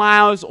 15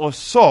 miles or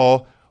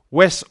so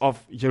west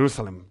of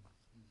Jerusalem.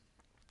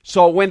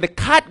 So when the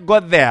cart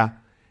got there,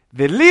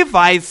 the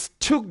Levites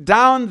took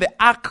down the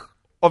ark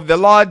of the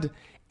Lord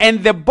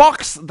and the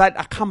box that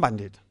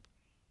accompanied it,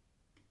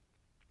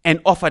 and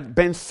offered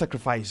burnt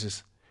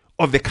sacrifices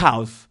of the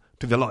cows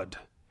to the Lord,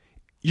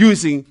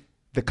 using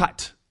the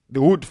cart,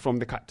 the wood from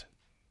the cart.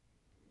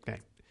 Okay.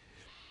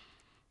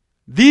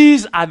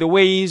 These are the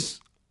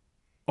ways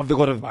of the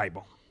God of the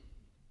Bible.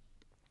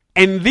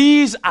 And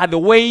these are the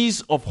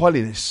ways of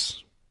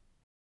holiness.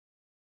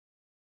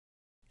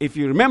 If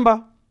you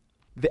remember,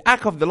 the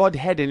ark of the Lord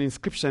had an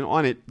inscription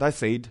on it that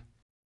said,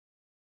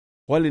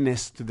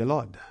 holiness to the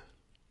Lord.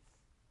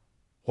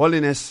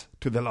 Holiness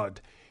to the Lord.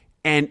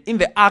 And in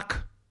the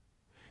ark,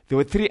 there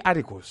were 3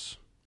 articles.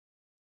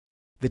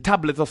 The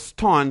tablets of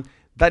stone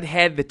that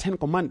had the 10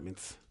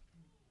 commandments,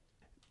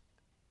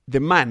 the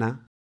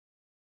manna,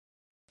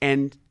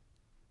 and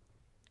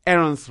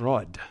Aaron's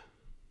rod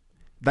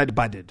that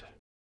budded.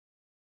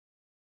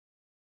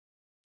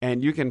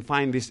 And you can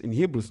find this in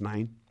Hebrews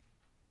 9,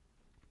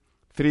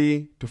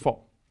 3 to 4.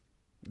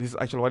 This is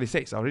actually what it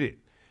says. I'll read it.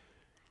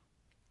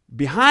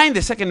 Behind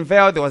the second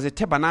veil, there was a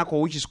tabernacle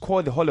which is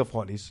called the Holy of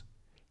Holies,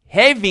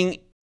 having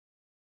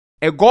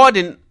a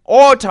golden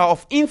altar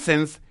of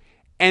incense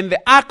and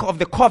the ark of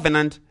the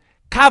covenant,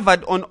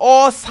 covered on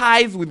all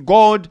sides with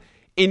gold,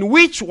 in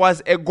which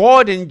was a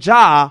golden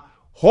jar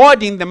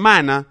holding the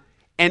manna,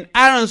 and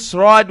Aaron's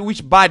rod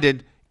which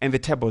budded, and the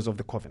tables of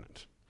the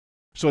covenant.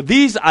 So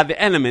these are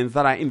the elements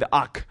that are in the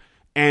ark,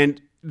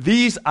 and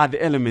these are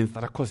the elements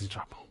that are causing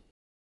trouble.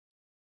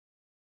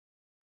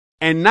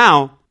 And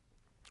now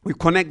we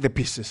connect the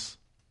pieces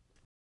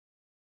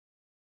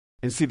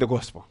and see the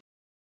gospel.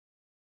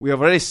 We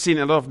have already seen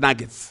a lot of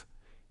nuggets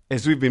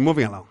as we've been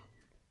moving along.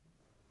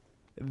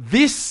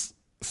 This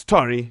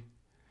story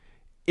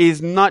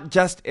is not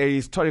just a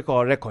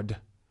historical record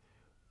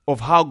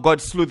of how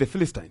God slew the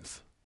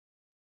Philistines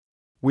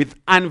with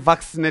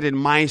unvaccinated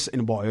mice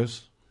and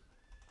boils.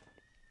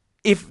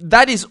 If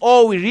that is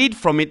all we read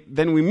from it,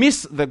 then we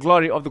miss the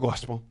glory of the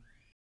gospel.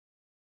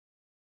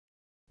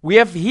 We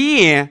have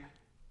here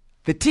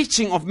the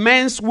teaching of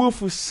man's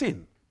willful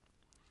sin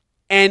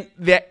and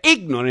their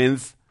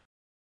ignorance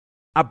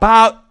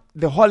about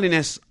the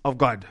holiness of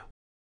God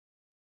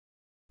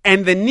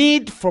and the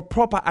need for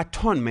proper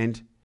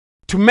atonement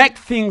to make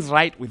things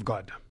right with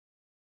God.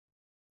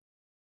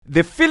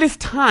 The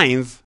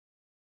Philistines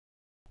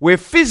were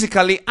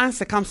physically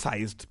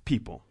uncircumcised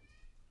people,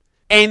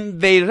 and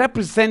they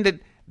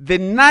represented the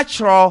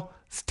natural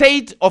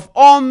state of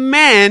all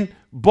men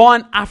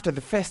born after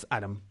the first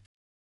Adam,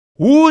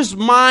 whose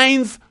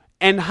minds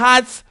and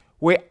hearts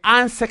were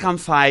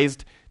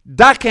uncircumcised,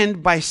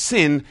 darkened by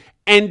sin,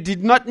 and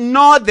did not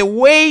know the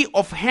way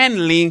of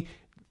handling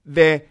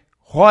the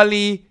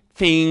holy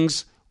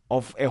things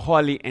of a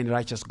holy and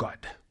righteous God.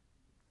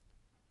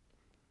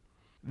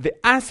 The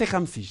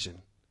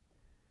uncircumcision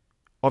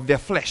of their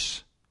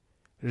flesh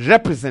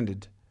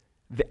represented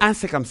the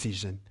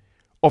uncircumcision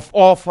of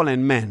all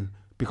fallen men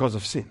because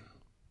of sin.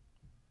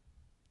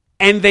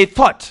 And they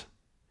thought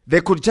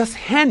they could just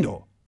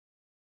handle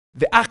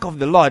the ark of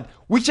the Lord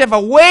whichever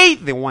way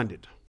they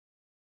wanted.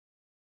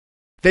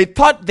 They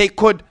thought they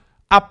could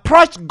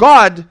approach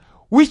God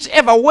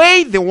whichever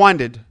way they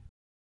wanted,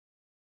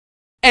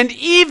 and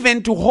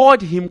even to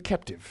hold him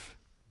captive.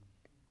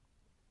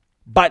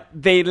 But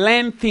they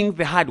learned things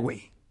the hard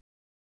way.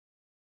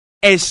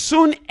 As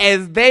soon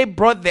as they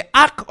brought the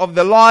ark of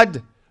the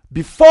Lord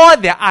before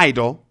their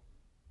idol,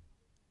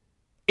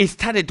 it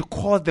started to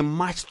cause them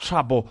much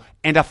trouble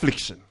and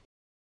affliction.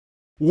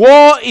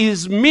 Woe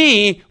is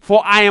me,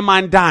 for I am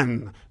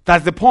undone.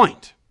 That's the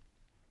point.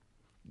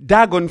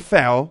 Dagon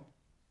fell,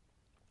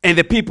 and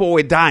the people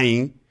were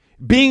dying,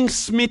 being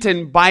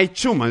smitten by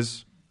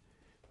tumors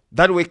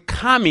that were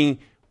coming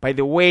by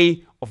the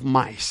way of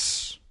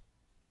mice.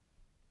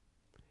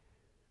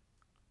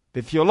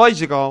 The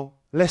theological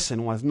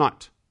lesson was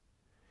not,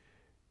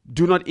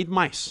 do not eat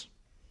mice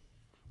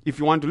if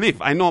you want to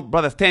live. I know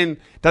Brother Stan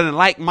doesn't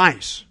like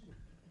mice.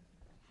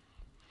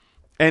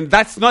 And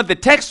that's not the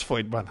text for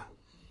it, brother.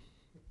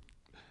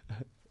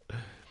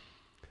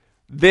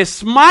 The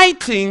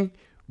smiting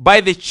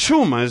by the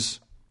tumors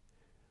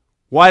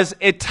was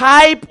a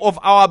type of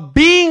our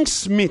being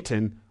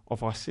smitten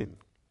of our sin.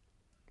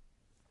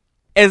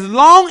 As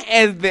long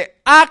as the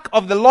ark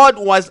of the Lord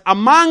was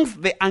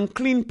amongst the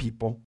unclean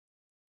people,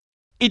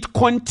 it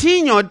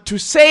continued to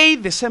say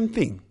the same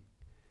thing.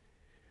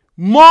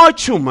 More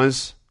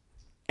tumors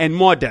and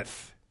more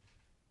death.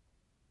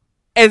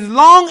 As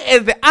long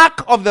as the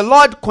ark of the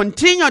Lord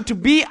continued to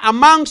be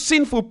among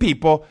sinful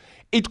people,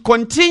 it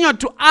continued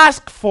to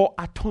ask for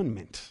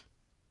atonement.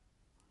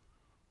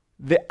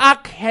 The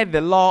ark had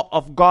the law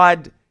of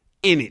God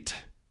in it,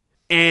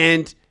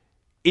 and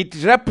it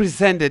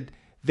represented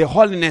the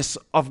holiness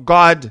of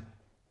God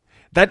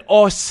that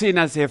all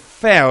sinners have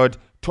failed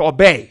to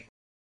obey.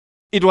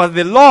 It was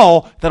the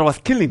law that was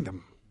killing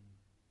them.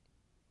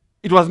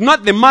 It was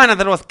not the manna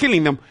that was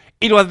killing them.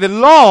 It was the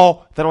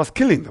law that was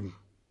killing them.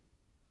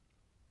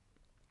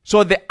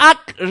 So the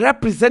ark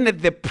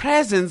represented the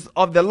presence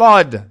of the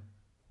Lord.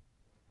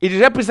 It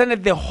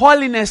represented the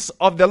holiness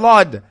of the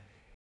Lord.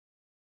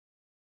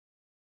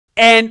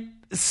 And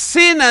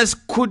sinners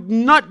could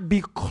not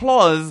be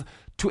close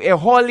to a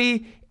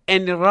holy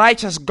and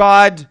righteous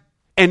God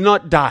and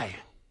not die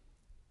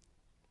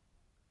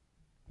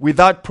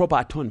without proper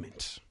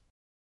atonement.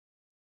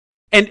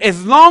 And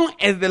as long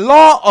as the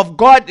law of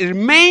God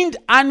remained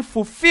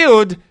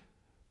unfulfilled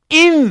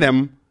in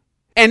them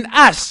and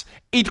us,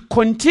 it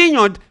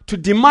continued to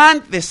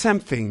demand the same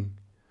thing,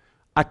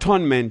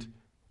 atonement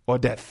or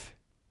death.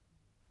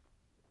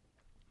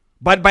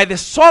 But by the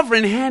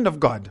sovereign hand of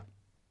God,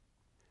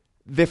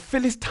 the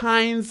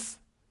Philistines,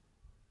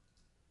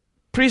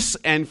 priests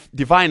and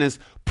diviners,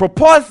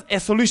 proposed a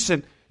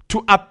solution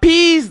to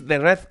appease the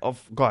wrath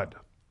of God.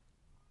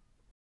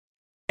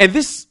 And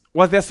this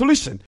was their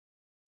solution.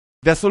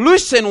 The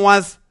solution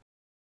was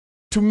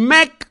to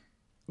make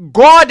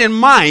God and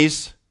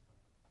mice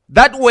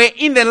that were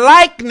in the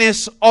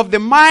likeness of the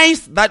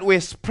mice that were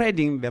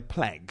spreading the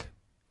plague.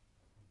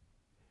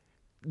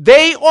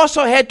 They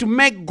also had to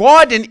make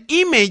God an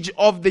image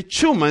of the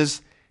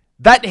tumors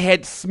that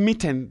had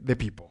smitten the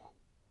people.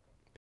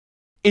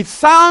 It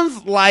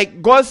sounds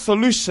like God's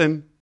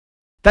solution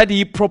that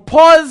he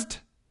proposed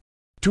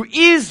to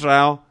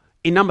Israel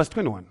in Numbers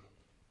 21.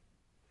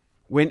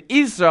 When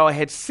Israel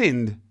had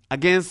sinned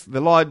against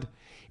the Lord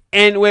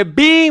and were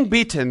being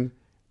beaten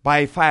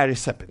by fiery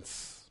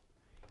serpents.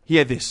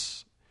 Hear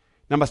this.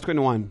 Numbers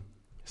 21,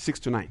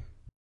 6-9.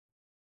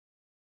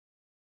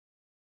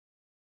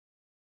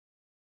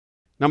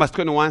 Numbers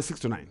 21,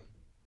 6-9.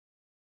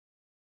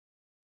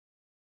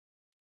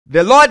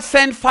 The Lord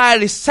sent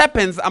fiery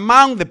serpents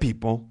among the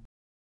people,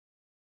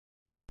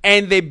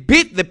 and they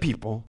beat the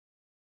people,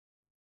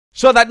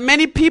 so that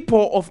many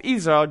people of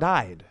Israel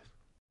died.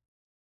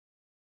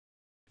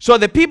 So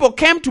the people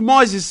came to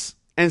Moses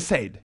and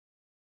said,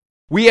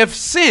 "We have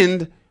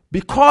sinned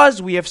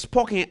because we have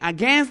spoken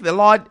against the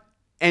Lord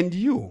and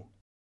you.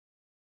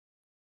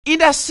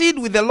 Intercede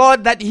with the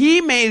Lord that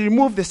he may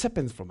remove the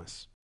serpents from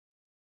us."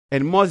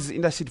 And Moses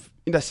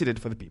interceded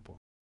for the people.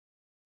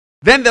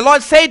 Then the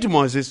Lord said to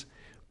Moses,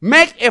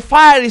 "Make a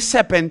fiery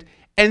serpent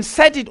and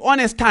set it on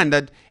a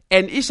standard,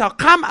 and it shall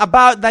come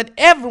about that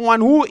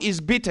everyone who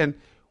is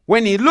bitten,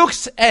 when he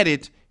looks at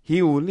it,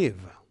 he will live."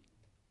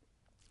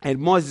 And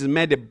Moses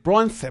made a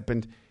bronze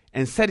serpent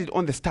and set it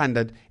on the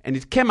standard, and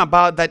it came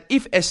about that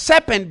if a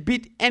serpent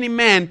bit any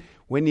man,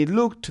 when he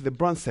looked to the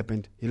bronze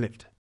serpent, he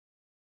lived.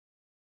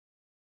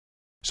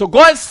 So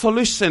God's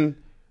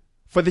solution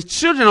for the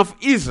children of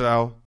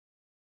Israel,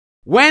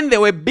 when they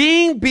were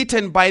being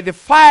beaten by the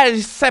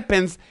fiery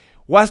serpents,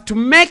 was to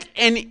make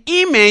an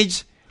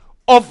image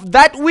of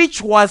that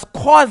which was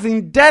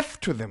causing death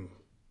to them,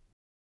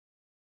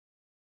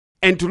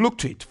 and to look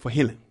to it for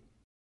healing.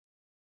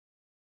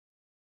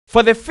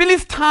 For the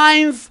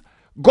Philistines,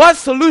 God's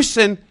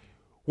solution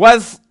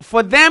was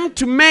for them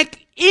to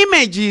make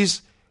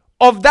images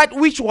of that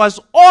which was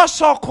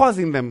also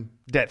causing them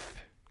death.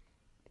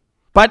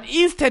 But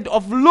instead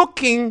of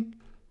looking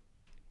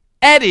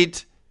at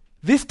it,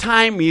 this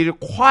time he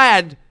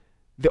required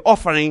the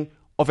offering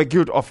of a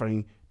guilt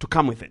offering to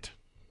come with it.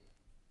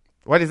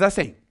 What is that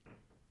saying?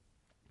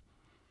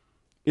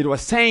 It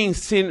was saying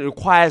sin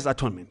requires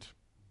atonement.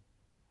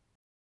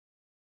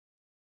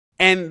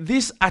 And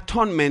this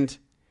atonement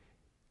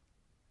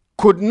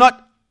could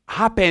not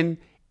happen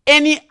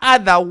any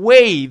other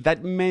way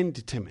that men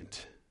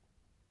determined.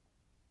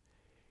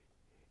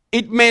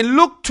 It may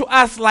look to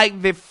us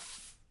like the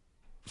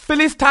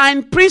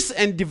Philistine priests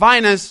and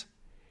diviners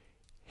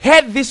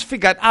had this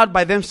figured out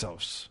by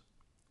themselves.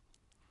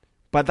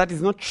 But that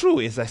is not true,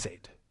 as I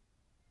said.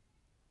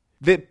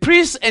 The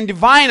priests and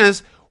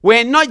diviners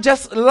were not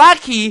just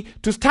lucky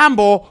to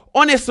stumble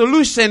on a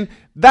solution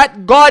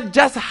that God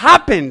just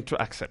happened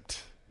to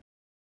accept.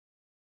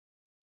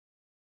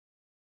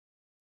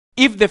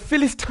 If the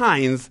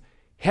Philistines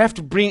have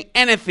to bring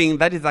anything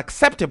that is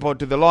acceptable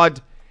to the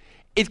Lord,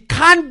 it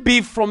can't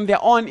be from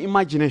their own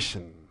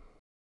imagination.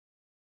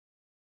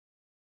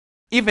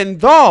 Even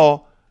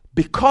though,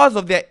 because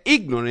of their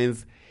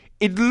ignorance,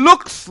 it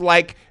looks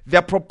like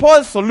their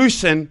proposed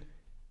solution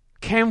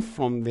came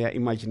from their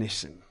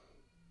imagination.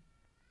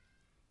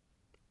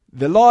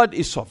 The Lord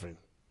is sovereign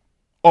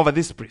over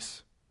this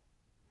priest,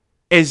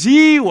 as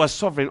he was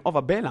sovereign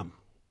over Balaam.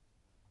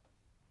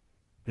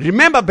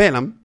 Remember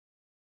Balaam,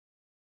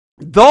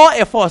 though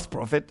a false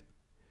prophet,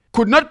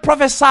 could not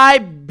prophesy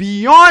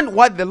beyond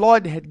what the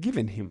Lord had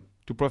given him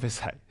to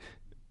prophesy.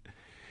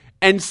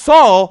 And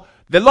so,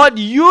 the Lord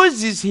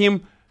uses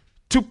him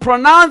to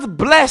pronounce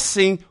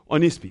blessing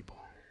on his people.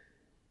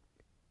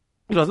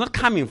 It was not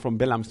coming from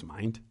Balaam's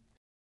mind.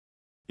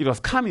 It was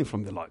coming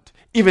from the Lord,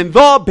 even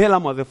though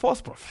Balaam was a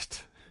false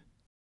prophet.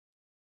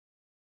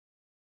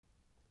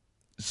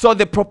 So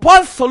the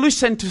proposed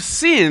solution to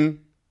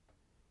sin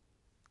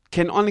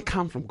can only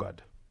come from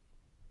God,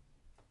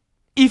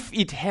 if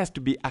it has to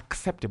be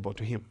acceptable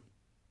to him.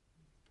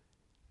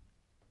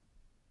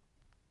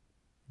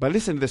 But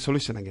listen to the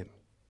solution again.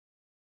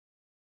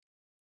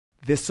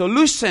 The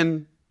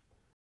solution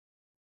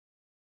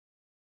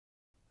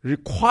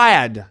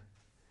required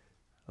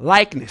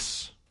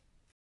likeness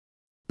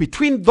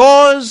between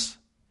those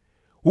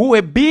who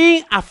were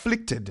being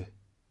afflicted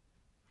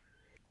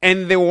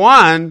and the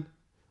one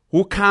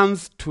who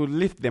comes to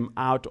lift them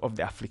out of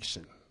the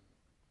affliction.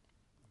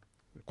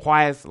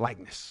 Requires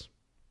likeness.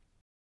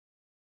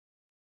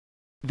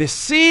 The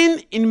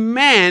sin in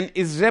man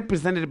is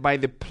represented by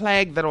the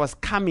plague that was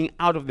coming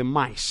out of the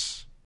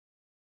mice.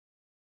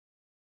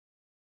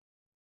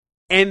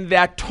 And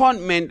the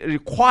atonement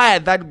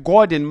required that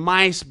golden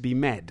mice be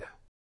made.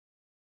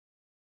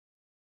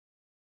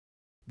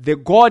 The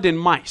golden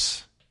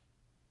mice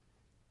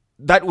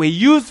that were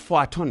used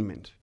for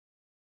atonement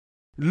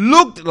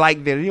looked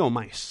like the real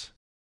mice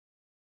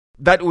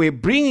that were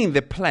bringing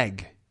the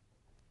plague,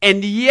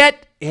 and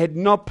yet had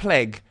no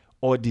plague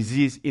or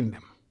disease in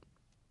them.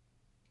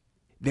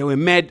 They were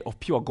made of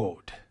pure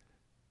gold,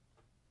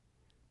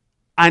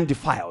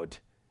 undefiled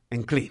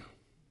and clean.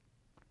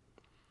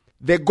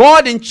 The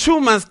golden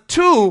tumors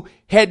too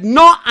had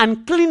no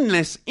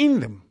uncleanness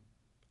in them.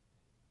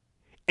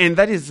 And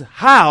that is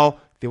how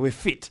they were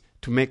fit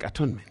to make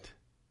atonement.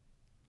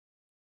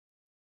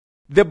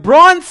 The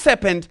bronze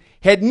serpent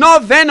had no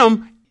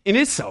venom in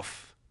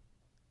itself.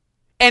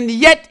 and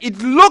yet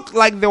it looked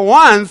like the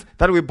ones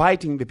that were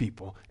biting the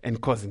people and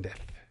causing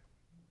death.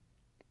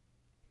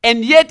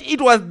 And yet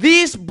it was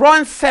this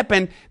bronze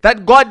serpent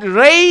that God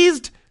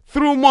raised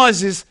through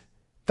Moses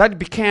that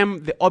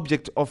became the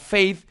object of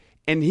faith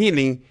and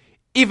healing,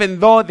 even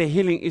though the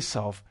healing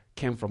itself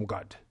came from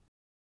God.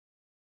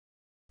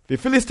 The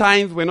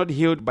Philistines were not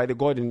healed by the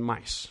golden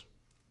mice.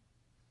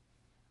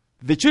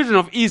 The children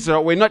of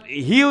Israel were not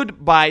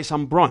healed by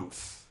some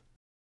bronze.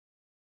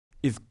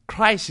 It's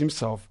Christ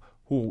himself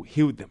who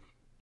healed them.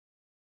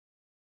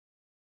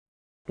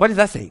 What is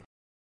that saying?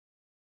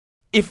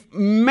 If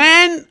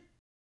men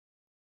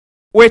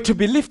were to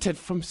be lifted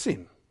from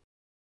sin,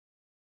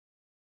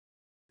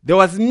 there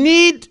was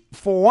need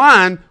for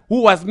one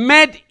who was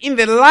made in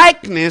the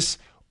likeness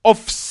of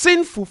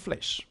sinful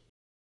flesh,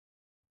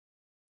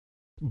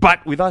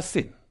 but without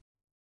sin,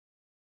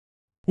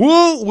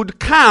 who would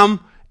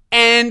come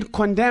and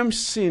condemn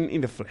sin in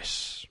the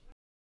flesh.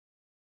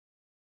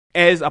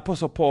 As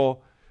Apostle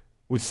Paul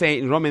would say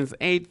in Romans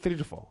 8,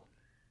 3-4.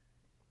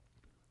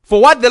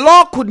 For what the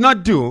law could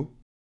not do,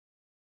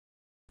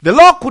 the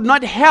law could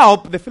not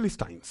help the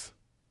Philistines.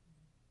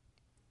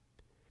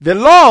 The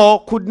law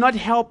could not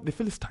help the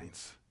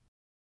Philistines.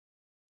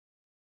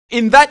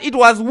 In that it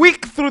was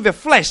weak through the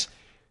flesh.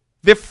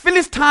 The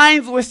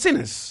Philistines were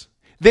sinners.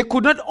 They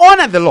could not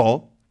honor the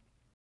law.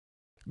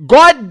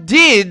 God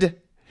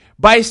did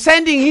by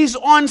sending his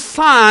own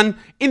son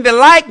in the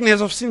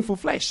likeness of sinful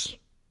flesh.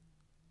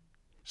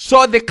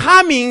 So the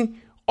coming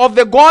of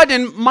the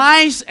golden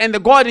mice and the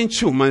golden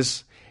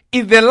tumors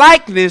is the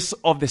likeness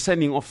of the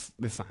sending of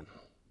the son.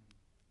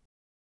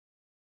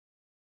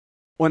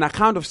 On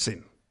account of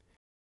sin,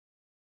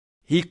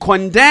 he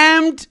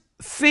condemned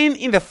sin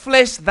in the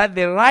flesh that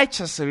the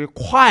righteous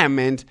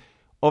requirement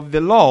of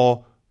the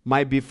law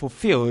might be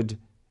fulfilled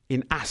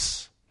in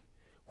us,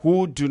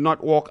 who do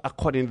not walk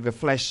according to the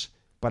flesh,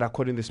 but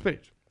according to the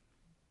Spirit.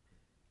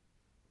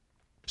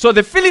 So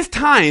the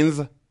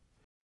Philistines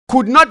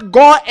could not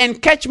go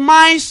and catch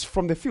mice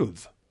from the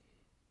fields.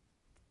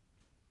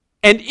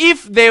 And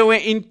if they were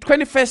in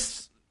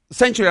 21st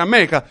century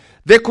America,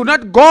 they could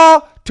not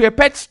go to a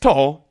pet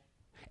store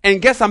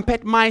and get some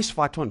pet mice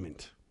for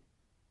atonement.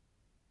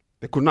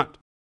 They could not.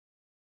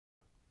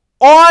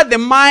 All the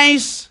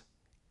mice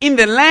in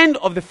the land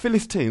of the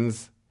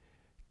Philistines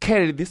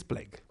carried this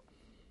plague.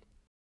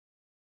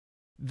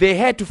 They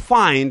had to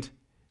find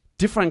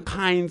different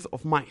kinds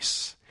of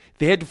mice.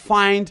 They had to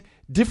find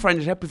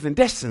different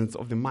representations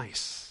of the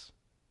mice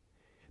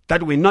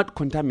that were not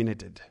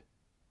contaminated.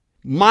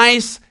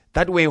 Mice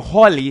that were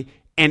holy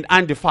and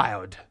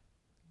undefiled.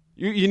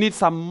 You need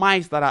some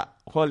mice that are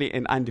holy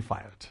and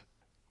undefiled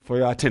for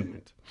your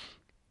atonement.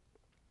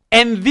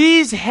 And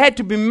these had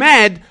to be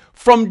made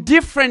from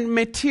different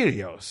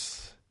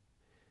materials.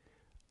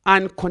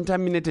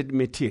 Uncontaminated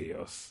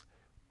materials.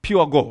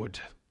 Pure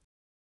gold.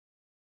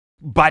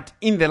 But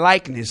in the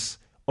likeness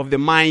of the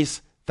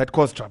mice that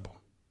cause trouble.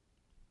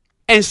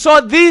 And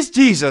so this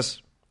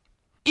Jesus,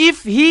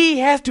 if he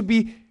has to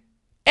be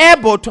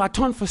able to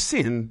atone for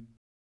sin,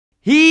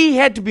 he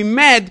had to be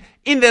made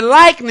in the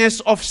likeness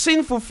of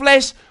sinful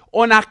flesh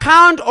on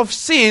account of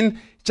sin,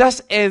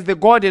 just as the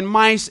golden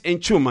mice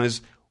and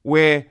tumors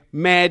were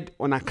made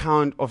on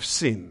account of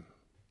sin.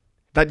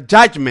 That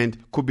judgment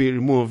could be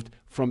removed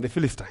from the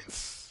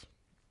Philistines.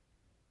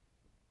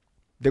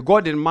 The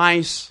golden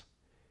mice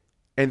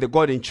and the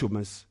golden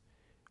tumors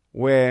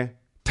were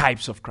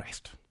types of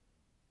Christ.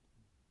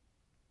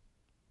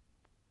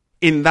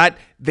 In that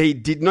they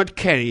did not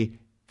carry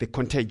the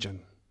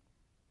contagion.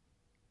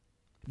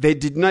 They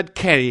did not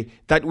carry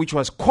that which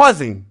was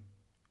causing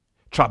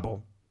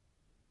trouble.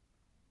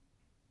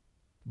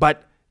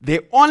 But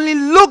they only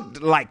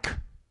looked like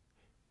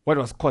what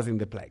was causing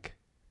the plague.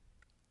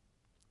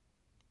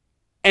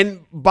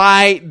 And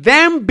by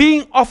them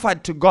being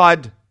offered to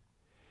God,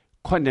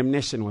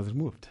 condemnation was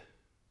removed.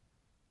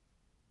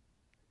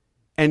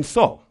 And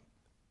so,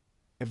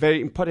 a very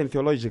important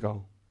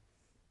theological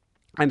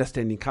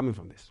understanding coming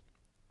from this.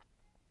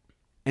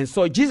 And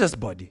so Jesus'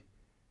 body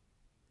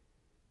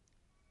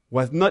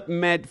was not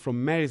made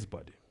from Mary's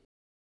body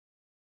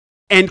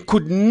and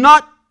could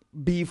not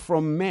be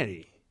from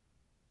Mary,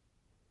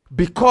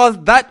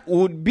 because that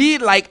would be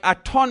like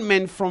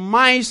atonement from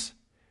mice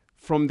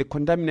from the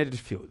contaminated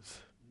fields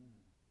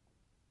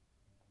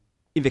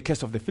in the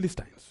case of the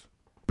Philistines.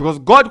 Because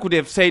God could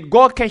have said,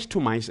 go catch 2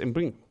 mice and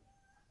bring them.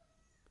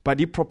 But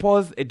he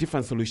proposed a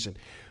different solution.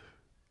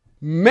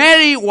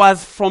 Mary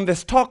was from the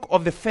stock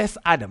of the first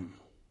Adam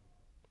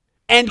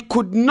and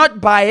could not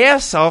by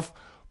herself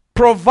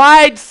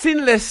provide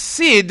sinless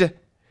seed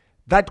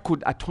that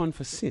could atone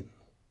for sin.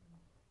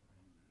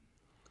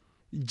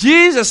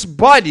 Jesus'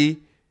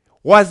 body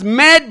was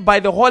made by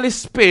the Holy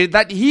Spirit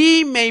that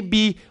he may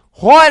be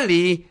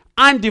holy,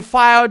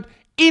 undefiled,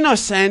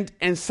 innocent,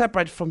 and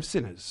separate from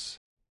sinners.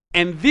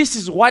 And this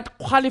is what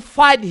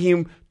qualified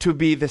him to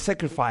be the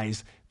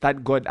sacrifice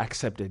that God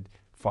accepted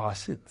for our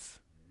sins.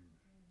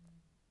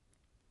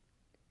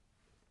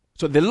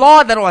 So the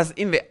law that was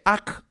in the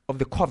Ark of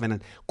the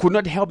Covenant could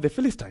not help the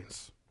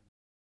Philistines.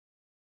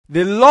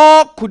 the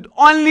law could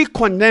only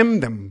condemn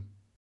them.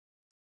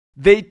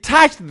 They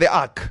touched the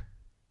ark,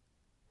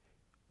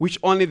 which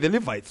only the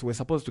Levites were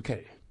supposed to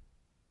carry,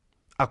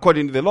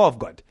 according to the law of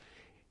God.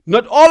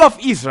 Not all of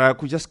Israel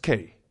could just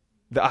carry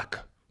the ark.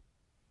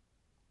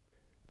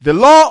 The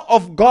law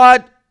of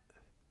God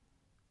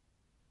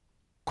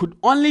could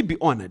only be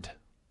honored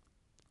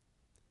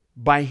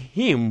by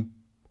him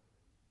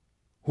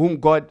whom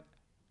God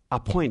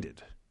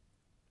appointed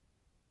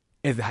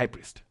as the high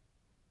priest,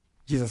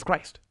 Jesus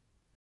Christ.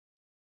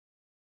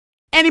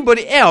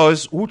 Anybody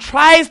else who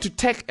tries to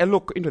take a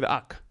look into the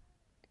ark,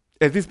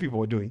 as these people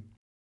were doing,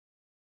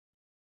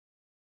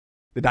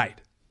 they died.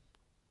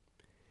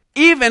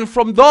 Even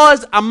from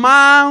those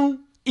among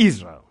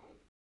Israel,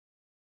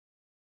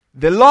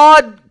 the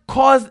Lord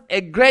caused a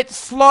great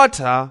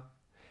slaughter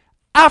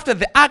after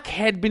the ark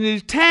had been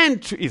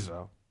returned to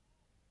Israel.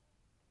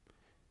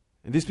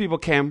 And these people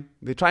came,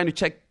 they're trying to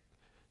check,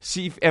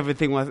 see if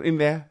everything was in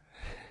there.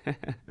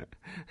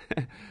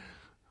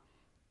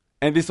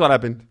 And this is what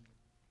happened.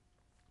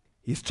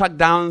 He struck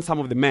down some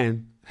of the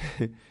men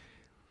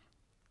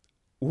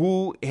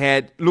who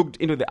had looked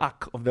into the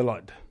ark of the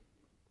Lord.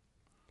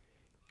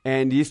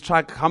 And he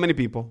struck how many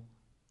people?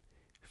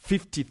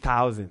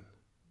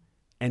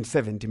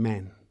 50,070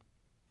 men.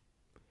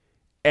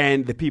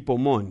 And the people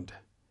mourned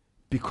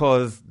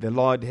because the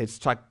Lord had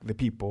struck the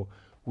people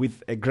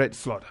with a great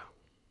slaughter.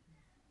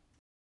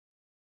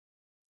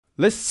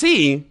 Let's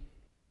see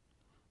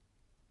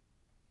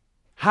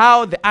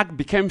how the ark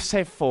became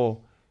safe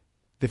for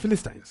the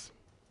Philistines.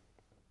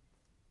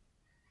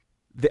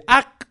 The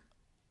ark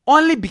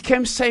only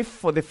became safe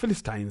for the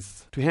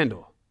Philistines to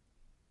handle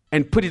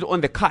and put it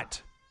on the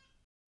cart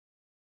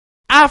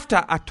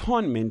after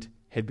atonement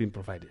had been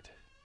provided.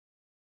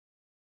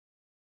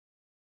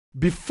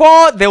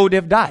 Before, they would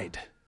have died.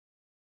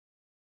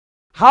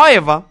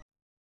 However,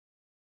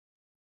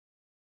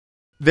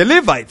 the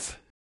Levites,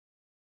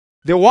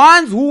 the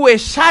ones who were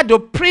shadow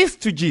priests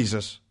to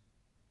Jesus,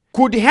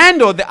 could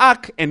handle the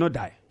ark and not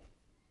die.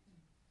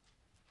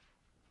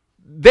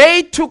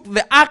 They took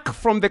the ark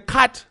from the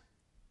cart,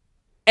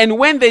 and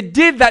when they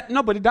did that,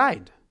 nobody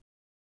died.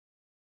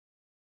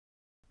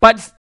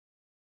 But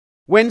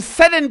when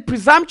certain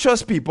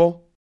presumptuous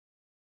people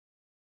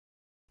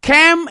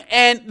came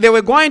and they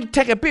were going to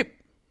take a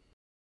peep,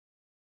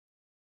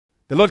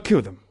 the Lord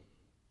killed them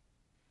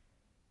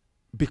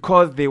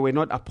because they were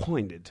not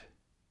appointed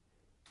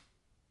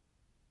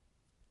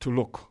to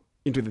look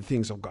into the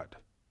things of God.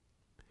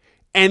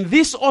 And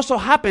this also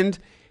happened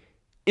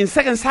in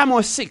 2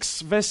 Samuel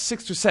 6, verse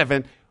 6 to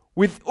 7,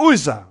 with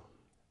Uzzah,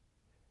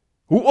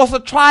 who also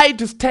tried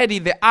to steady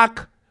the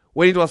ark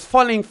when it was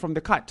falling from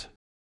the cart.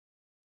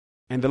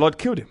 And the Lord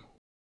killed him.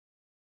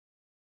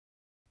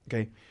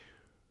 Okay.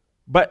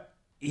 But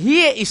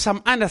here is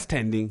some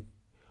understanding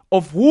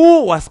of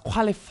who was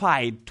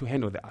qualified to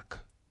handle the ark.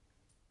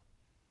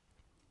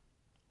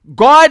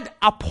 God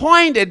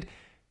appointed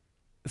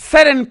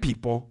certain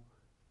people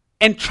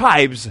and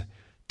tribes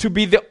to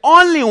be the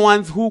only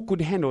ones who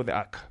could handle the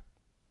ark.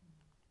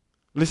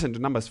 Listen to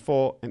Numbers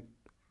 4 and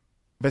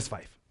verse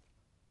 5.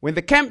 When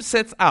the camp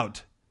sets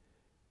out,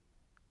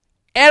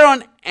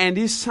 Aaron and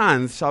his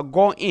sons shall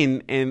go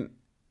in, and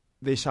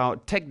they shall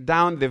take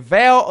down the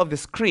veil of the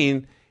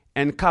screen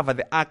and cover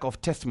the ark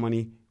of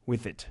testimony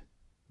with it.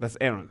 That's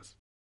Aaron's.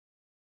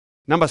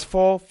 Numbers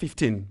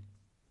 4:15.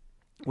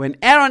 When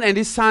Aaron and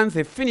his sons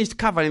have finished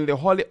covering the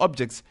holy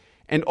objects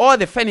and all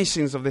the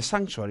furnishings of the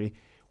sanctuary,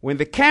 when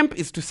the camp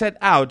is to set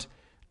out,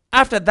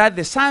 after that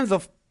the sons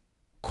of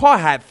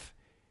Kohath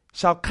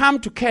shall come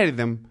to carry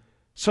them,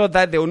 so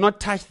that they will not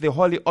touch the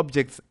holy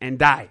objects and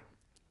die.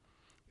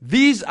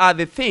 These are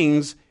the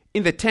things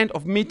in the tent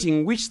of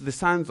meeting which the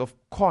sons of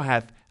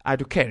Kohath are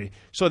to carry.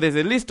 So there's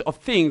a list of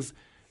things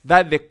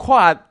that the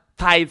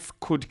Kohathites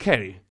could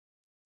carry.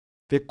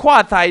 The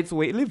Kohathites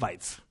were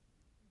Levites,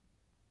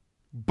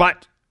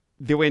 but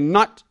they were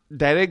not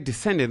direct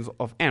descendants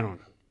of Aaron.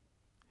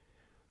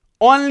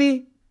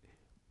 Only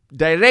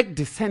direct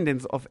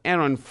descendants of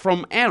Aaron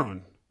from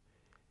Aaron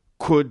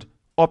could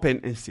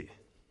open and see.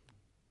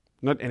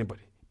 Not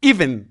anybody.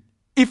 Even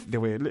if they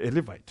were a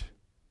Levite.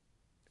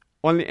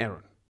 Only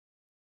Aaron.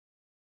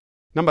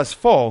 Numbers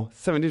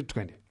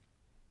 4:17-20.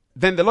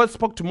 Then the Lord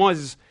spoke to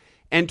Moses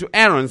and to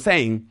Aaron,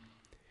 saying,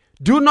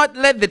 do not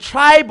let the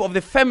tribe of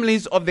the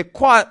families of the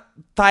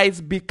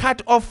Kohathites be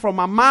cut off from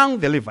among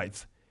the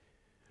Levites,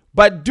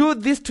 but do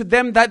this to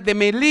them that they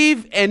may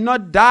live and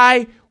not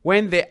die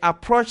when they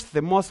approach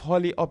the most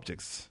holy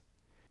objects.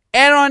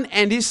 Aaron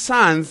and his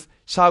sons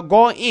shall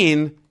go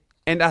in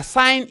and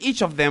assign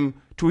each of them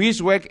to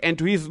his work and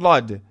to his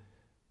Lord,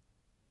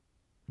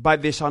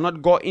 but they shall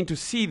not go in to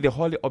see the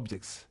holy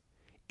objects,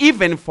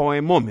 even for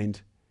a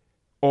moment,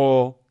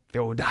 or they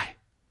will die.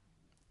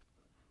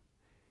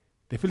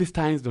 The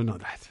Philistines don't know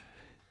that.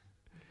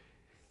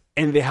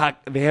 And they have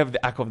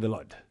the ark of the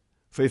Lord.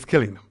 So it's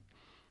killing them.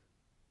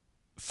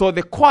 So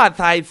the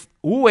Kohathites,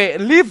 who were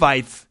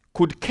Levites,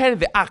 could carry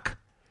the ark,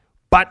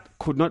 but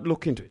could not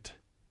look into it.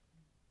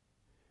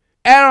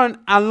 Aaron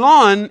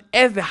alone,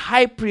 as the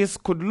high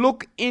priest, could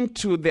look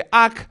into the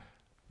ark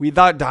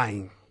without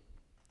dying.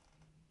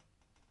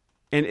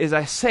 And as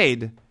I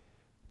said,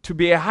 to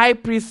be a high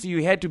priest,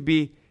 you had to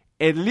be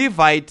a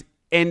Levite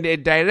and a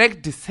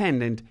direct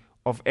descendant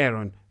of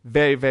Aaron.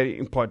 Very, very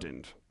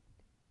important.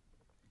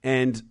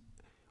 And,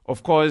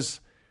 of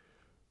course,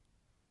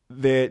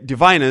 the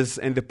diviners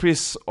and the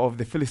priests of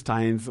the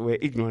Philistines were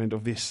ignorant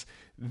of this.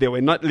 They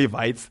were not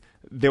Levites.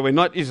 They were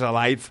not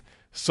Israelites.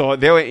 So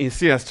they were in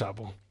serious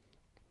trouble.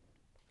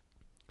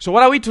 So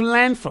what are we to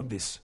learn from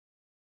this?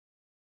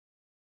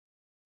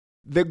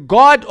 The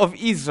God of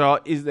Israel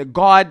is the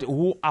God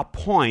who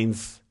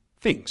appoints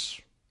things.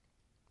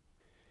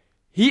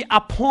 He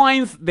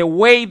appoints the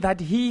way that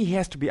he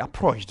has to be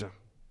approached.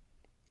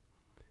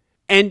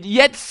 And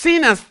yet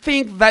sinners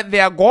think that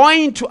they are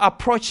going to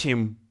approach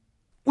him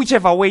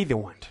whichever way they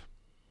want.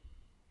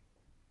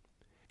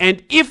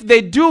 And if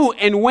they do,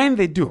 and when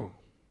they do,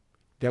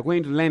 they are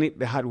going to learn it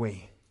the hard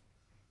way.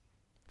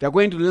 They are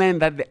going to learn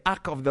that the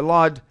ark of the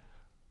Lord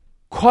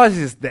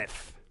causes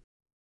death.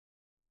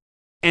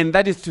 And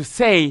that is to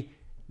say,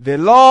 the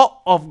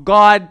law of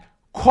God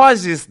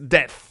causes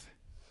death.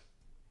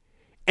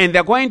 And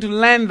they're going to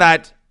learn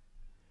that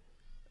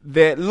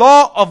the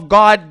law of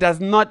God does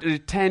not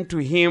return to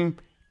him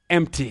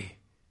empty.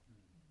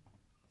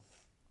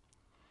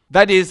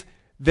 That is,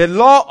 the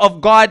law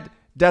of God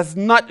does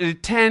not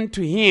return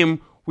to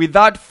him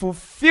without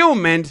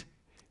fulfillment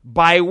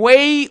by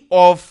way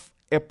of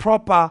a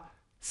proper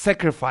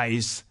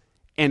sacrifice,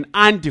 an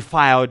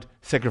undefiled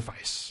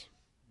sacrifice.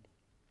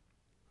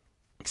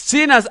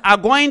 Sinners are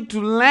going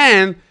to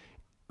learn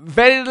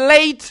very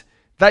late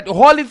that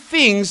holy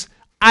things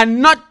are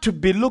not to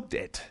be looked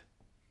at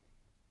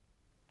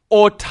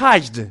or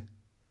touched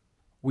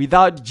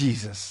without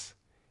Jesus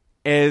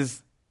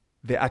as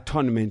the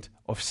atonement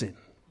of sin.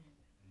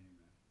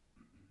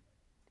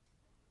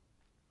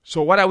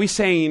 So what are we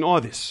saying in all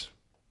this?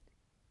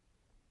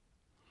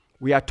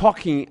 We are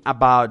talking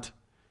about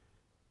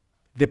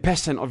the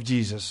person of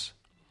Jesus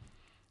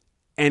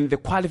and the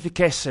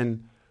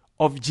qualification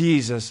of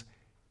Jesus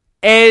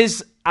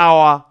as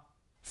our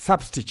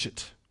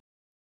substitute,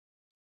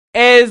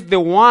 as the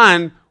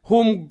one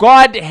whom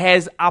God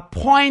has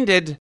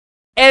appointed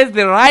as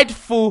the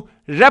rightful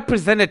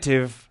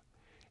representative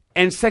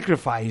and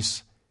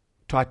sacrifice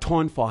to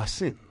atone for our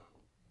sin.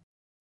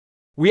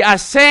 We are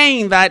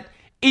saying that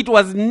it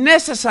was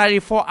necessary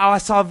for our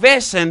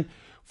salvation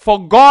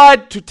for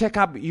God to take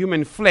up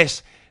human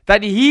flesh,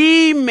 that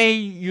he may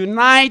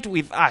unite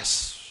with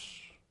us.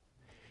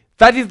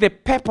 That is the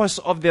purpose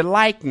of the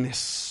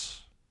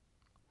likeness.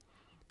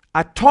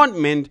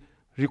 Atonement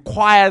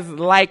requires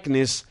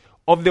likeness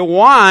of the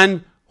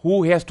one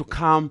who has to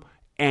come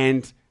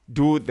and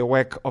do the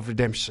work of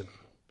redemption.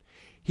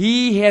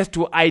 He has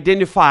to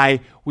identify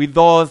with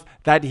those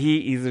that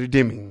he is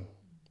redeeming.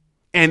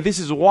 And this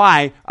is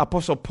why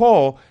Apostle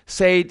Paul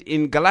said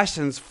in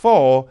Galatians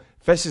 4,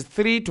 verses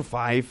 3 to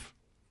 5,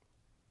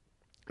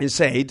 he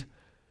said,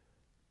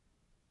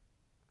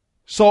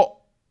 "So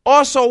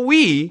also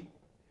we,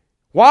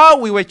 while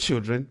we were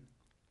children,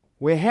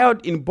 were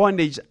held in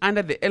bondage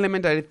under the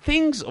elementary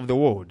things of the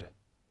world.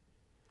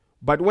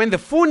 But when the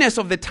fullness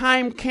of the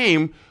time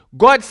came,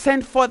 God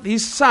sent forth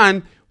his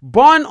Son,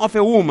 born of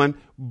a woman,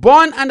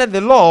 born under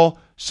the law,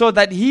 so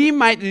that he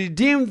might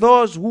redeem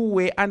those who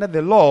were under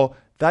the law,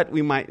 that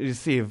we might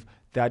receive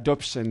the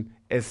adoption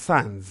as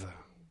sons."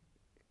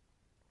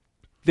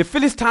 The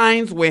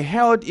Philistines were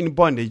held in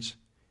bondage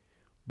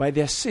by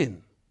their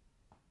sin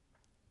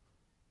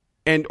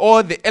and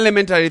all the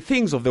elementary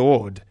things of the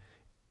world.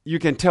 You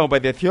can tell by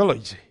their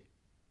theology.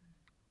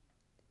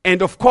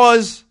 And of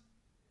course,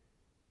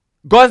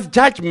 God's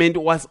judgment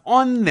was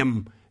on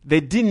them. They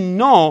didn't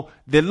know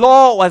the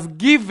law was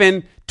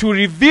given to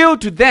reveal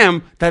to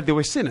them that they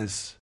were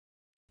sinners.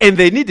 And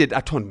they needed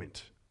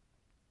atonement.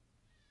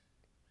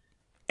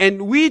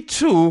 And we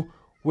too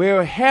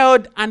were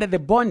held under the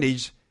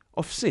bondage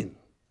of sin.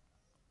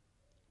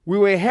 We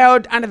were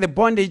held under the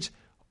bondage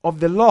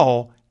of the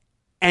law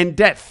and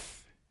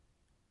death.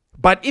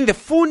 But in the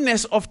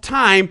fullness of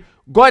time,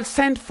 God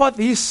sent forth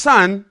his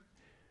Son,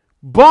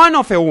 born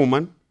of a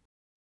woman,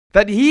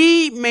 that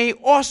he may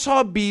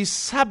also be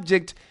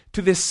subject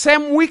to the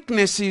same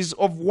weaknesses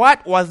of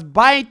what was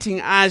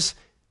biting us,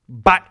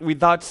 but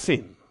without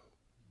sin.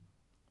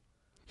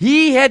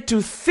 He had to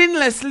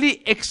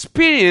sinlessly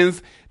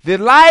experience the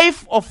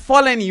life of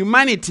fallen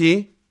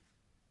humanity,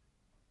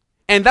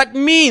 and that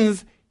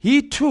means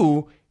he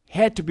too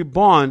had to be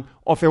born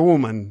of a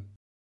woman.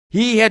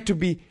 He had to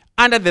be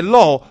under the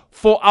law.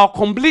 For our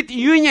complete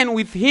union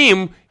with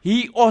him,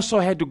 he also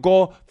had to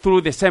go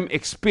through the same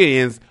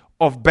experience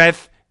of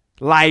birth,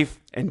 life,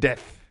 and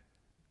death.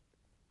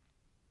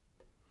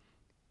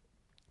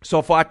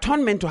 So for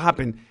atonement to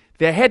happen,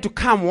 there had to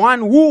come one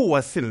who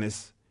was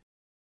sinless,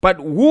 but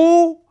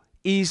who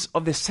is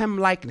of the same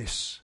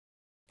likeness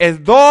as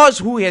those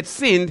who had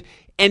sinned,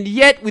 and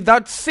yet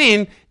without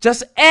sin,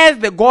 just as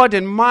the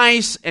golden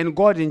mice and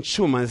golden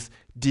tumors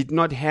did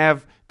not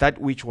have that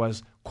which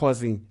was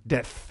causing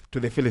death to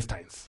the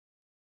Philistines.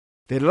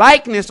 the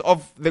likeness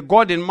of the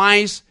golden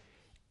mice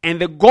and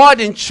the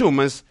golden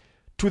tumors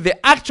to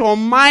the actual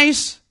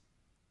mice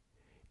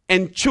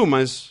and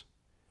tumors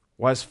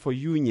was for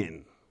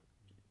union.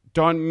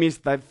 Don't miss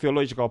that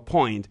theological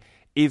point.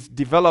 It's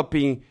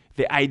developing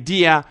the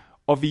idea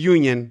of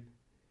union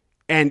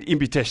and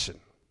imputation.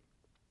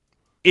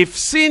 If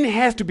sin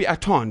has to be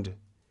atoned,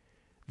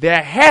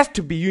 there has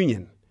to be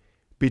union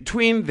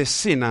between the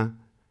sinner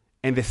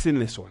and the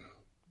sinless one.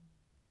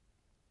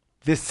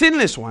 The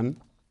sinless one,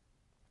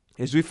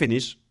 as we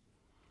finish,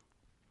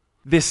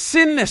 the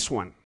sinless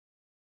one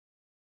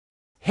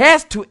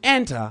has to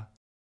enter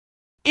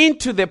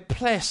into the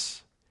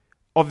place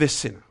of the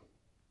sinner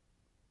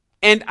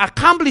and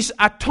accomplish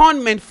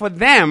atonement for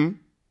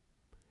them.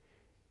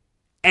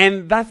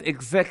 And that's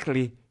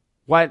exactly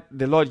what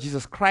the Lord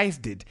Jesus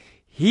Christ did.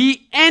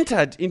 He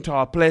entered into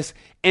our place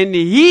and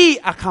he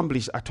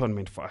accomplished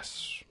atonement for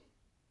us.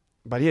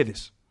 But hear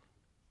this.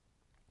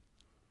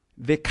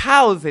 The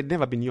cows had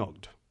never been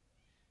yoked,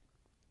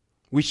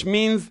 which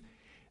means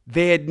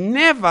they had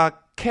never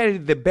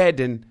carried the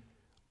burden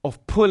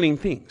of pulling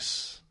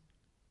things.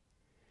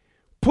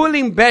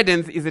 Pulling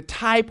burdens is a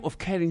type of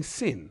carrying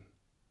sin.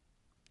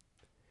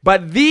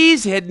 But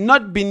these had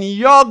not been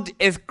yoked,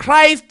 as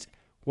Christ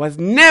was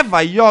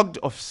never yoked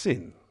of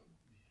sin,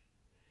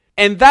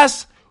 and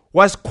thus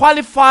was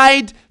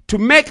qualified to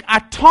make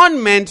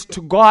atonement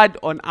to God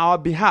on our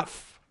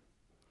behalf.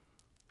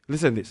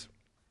 Listen to this.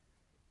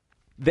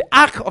 The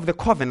Ark of the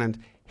Covenant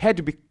had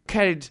to be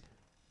carried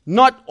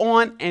not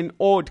on an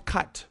old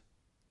cart,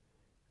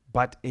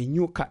 but a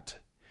new cart.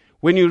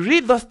 When you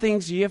read those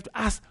things, you have to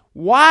ask,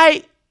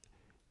 why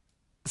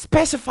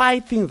specify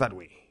things that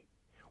way?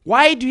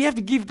 Why do you have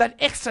to give that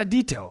extra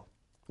detail?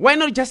 Why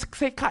not just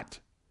say cart?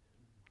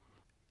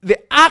 The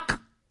Ark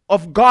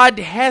of God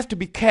has to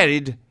be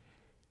carried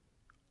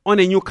on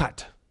a new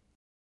cart.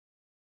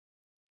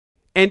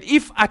 And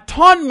if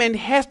atonement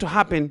has to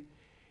happen,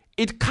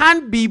 it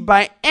can't be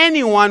by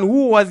anyone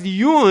who was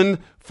hewn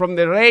from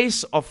the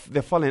race of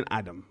the fallen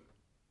Adam.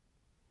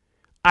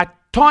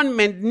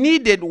 Atonement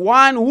needed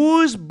one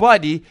whose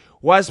body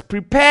was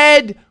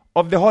prepared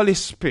of the Holy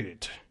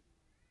Spirit.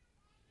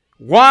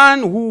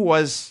 One who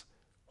was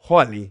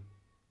holy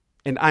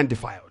and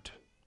undefiled.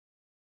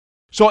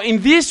 So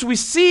in this we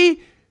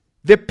see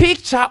the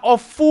picture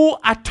of full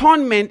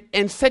atonement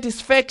and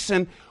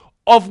satisfaction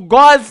of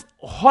God's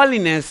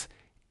holiness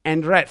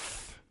and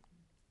wrath.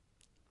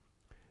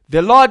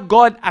 The Lord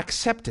God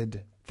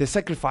accepted the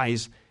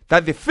sacrifice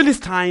that the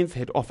Philistines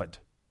had offered,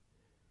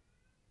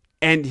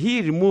 and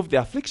he removed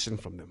the affliction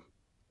from them.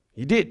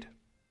 He did.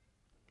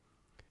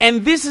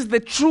 And this is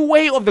the true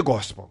way of the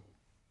gospel.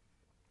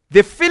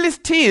 The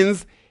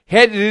Philistines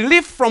had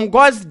relief from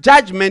God's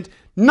judgment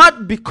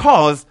not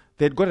because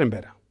they had gotten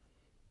better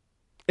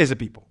as a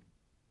people.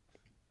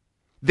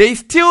 They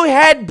still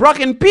had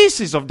broken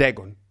pieces of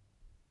Dagon.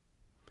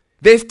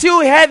 They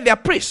still had their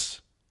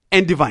priests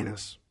and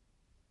diviners.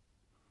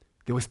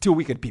 They were still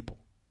wicked people.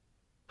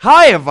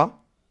 However,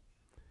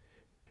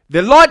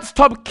 the Lord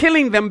stopped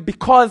killing them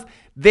because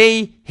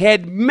they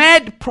had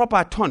made proper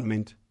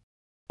atonement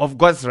of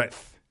God's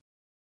wrath.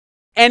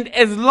 And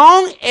as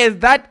long as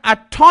that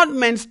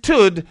atonement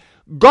stood,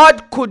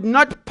 God could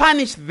not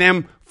punish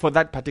them for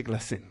that particular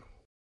sin.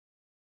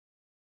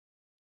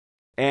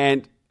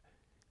 And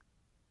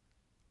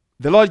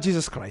the Lord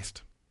Jesus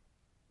Christ,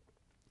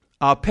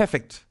 our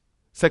perfect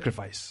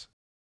sacrifice,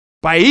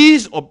 by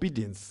his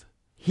obedience,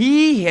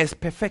 he has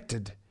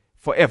perfected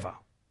forever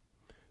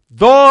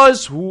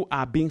those who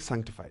are being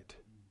sanctified.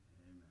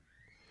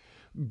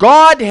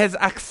 God has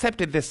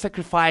accepted the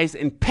sacrifice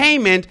and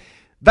payment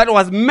that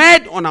was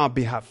made on our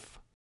behalf.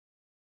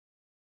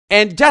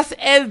 And just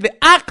as the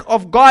ark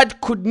of God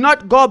could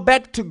not go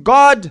back to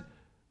God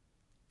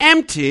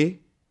empty,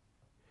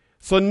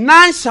 so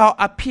none shall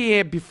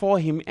appear before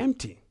him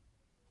empty.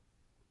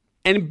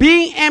 And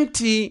being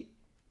empty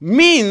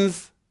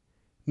means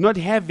not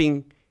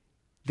having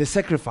the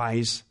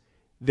sacrifice,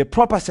 the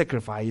proper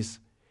sacrifice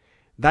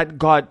that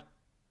God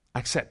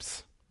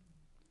accepts,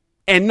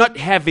 and not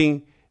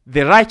having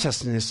the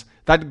righteousness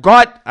that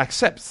God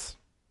accepts.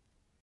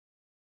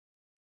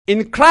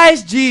 In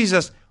Christ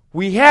Jesus,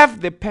 we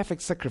have the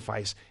perfect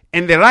sacrifice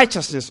and the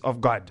righteousness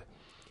of God.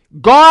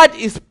 God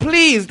is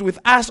pleased with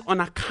us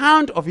on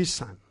account of his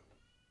Son.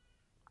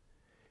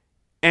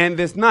 And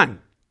there's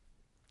none,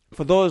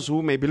 for those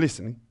who may be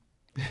listening,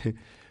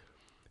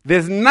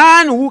 there's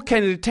none who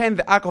can return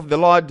the ark of the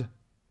Lord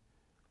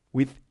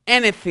with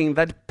anything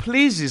that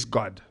pleases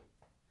God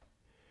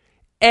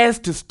as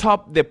to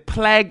stop the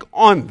plague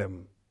on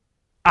them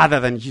other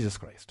than Jesus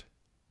Christ.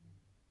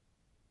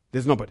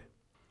 There's nobody.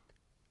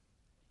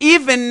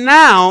 Even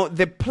now,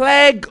 the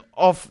plague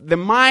of the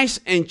mice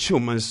and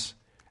tumors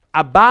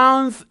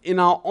abounds in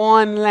our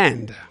own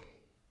land.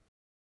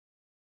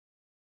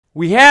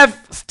 We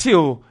have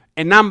still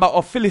a number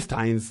of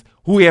Philistines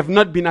who have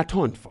not been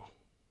atoned for.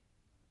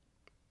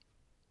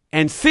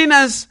 And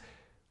sinners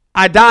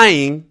are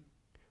dying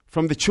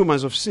from the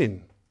tumors of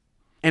sin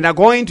and are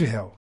going to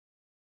hell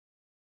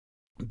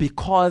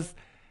because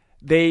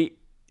they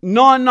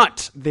know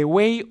not the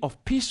way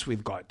of peace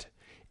with God,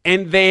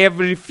 and they have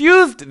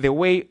refused the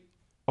way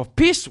of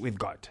peace with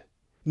God.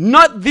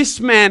 Not this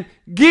man,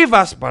 give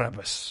us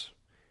Barabbas.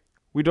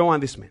 We don't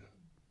want this man.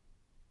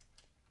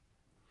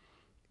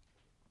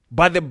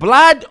 But the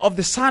blood of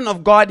the Son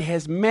of God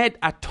has made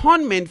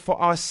atonement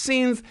for our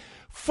sins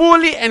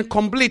fully and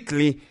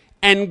completely,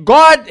 and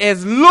God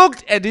has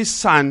looked at his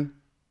Son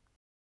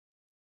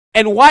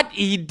and what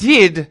he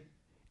did,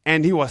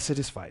 and he was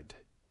satisfied.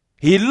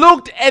 He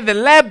looked at the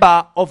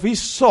labor of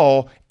his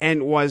soul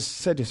and was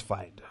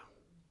satisfied.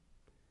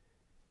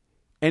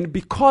 And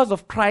because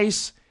of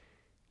Christ,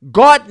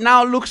 God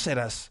now looks at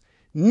us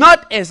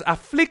not as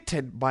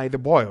afflicted by the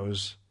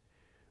boils,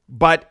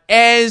 but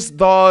as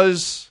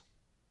those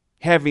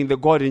having the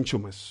golden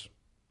tumors,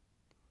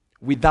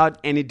 without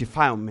any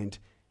defilement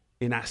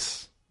in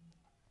us.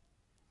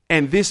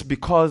 And this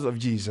because of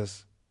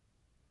Jesus.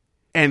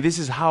 And this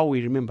is how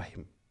we remember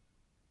him.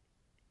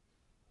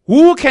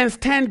 Who can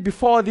stand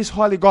before this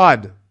holy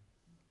God?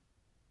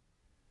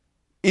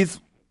 It's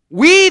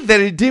we, the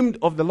redeemed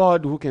of the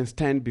Lord, who can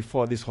stand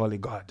before this holy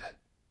God.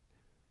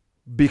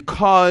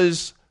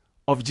 Because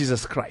of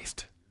Jesus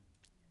Christ.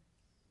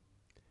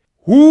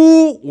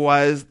 Who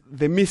was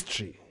the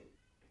mystery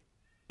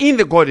in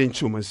the golden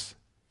tumors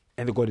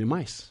and the golden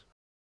mice.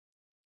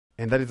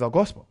 And that is our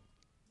gospel.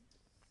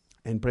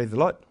 And praise the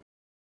Lord.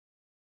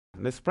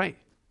 Let's pray.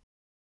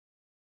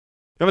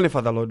 Heavenly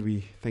Father, Lord,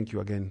 we thank you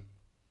again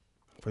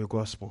for your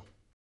gospel.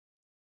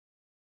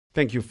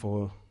 Thank you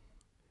for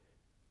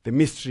the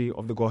mystery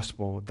of the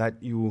gospel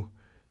that you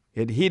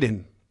had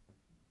hidden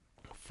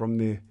from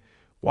the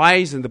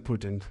wise and the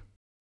prudent,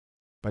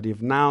 but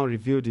you've now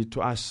revealed it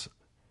to us,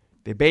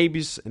 the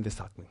babies and the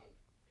suckling.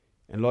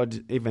 And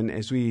Lord, even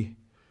as we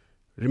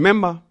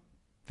remember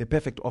the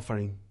perfect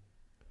offering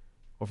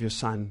of your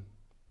Son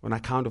on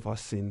account of our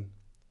sin,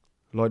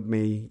 Lord,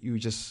 may you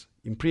just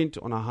imprint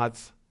on our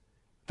hearts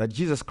that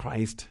Jesus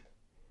Christ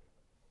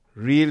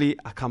really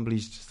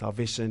accomplished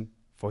salvation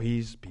for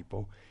his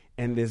people.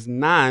 And there's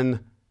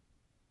none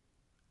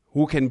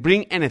who can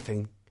bring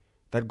anything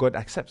that God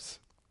accepts.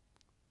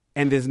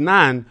 And there's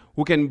none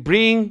who can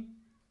bring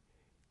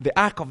the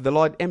ark of the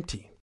Lord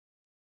empty.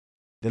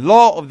 The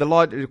law of the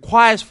Lord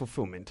requires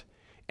fulfillment.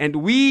 And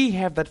we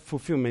have that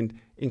fulfillment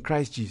in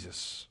Christ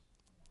Jesus.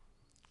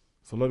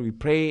 So Lord, we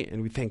pray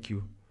and we thank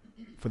you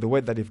for the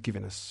word that you've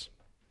given us.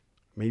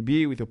 May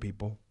be with your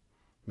people.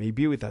 May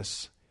be with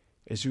us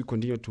as we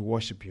continue to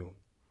worship you.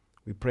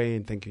 We pray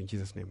and thank you in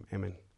Jesus' name. Amen.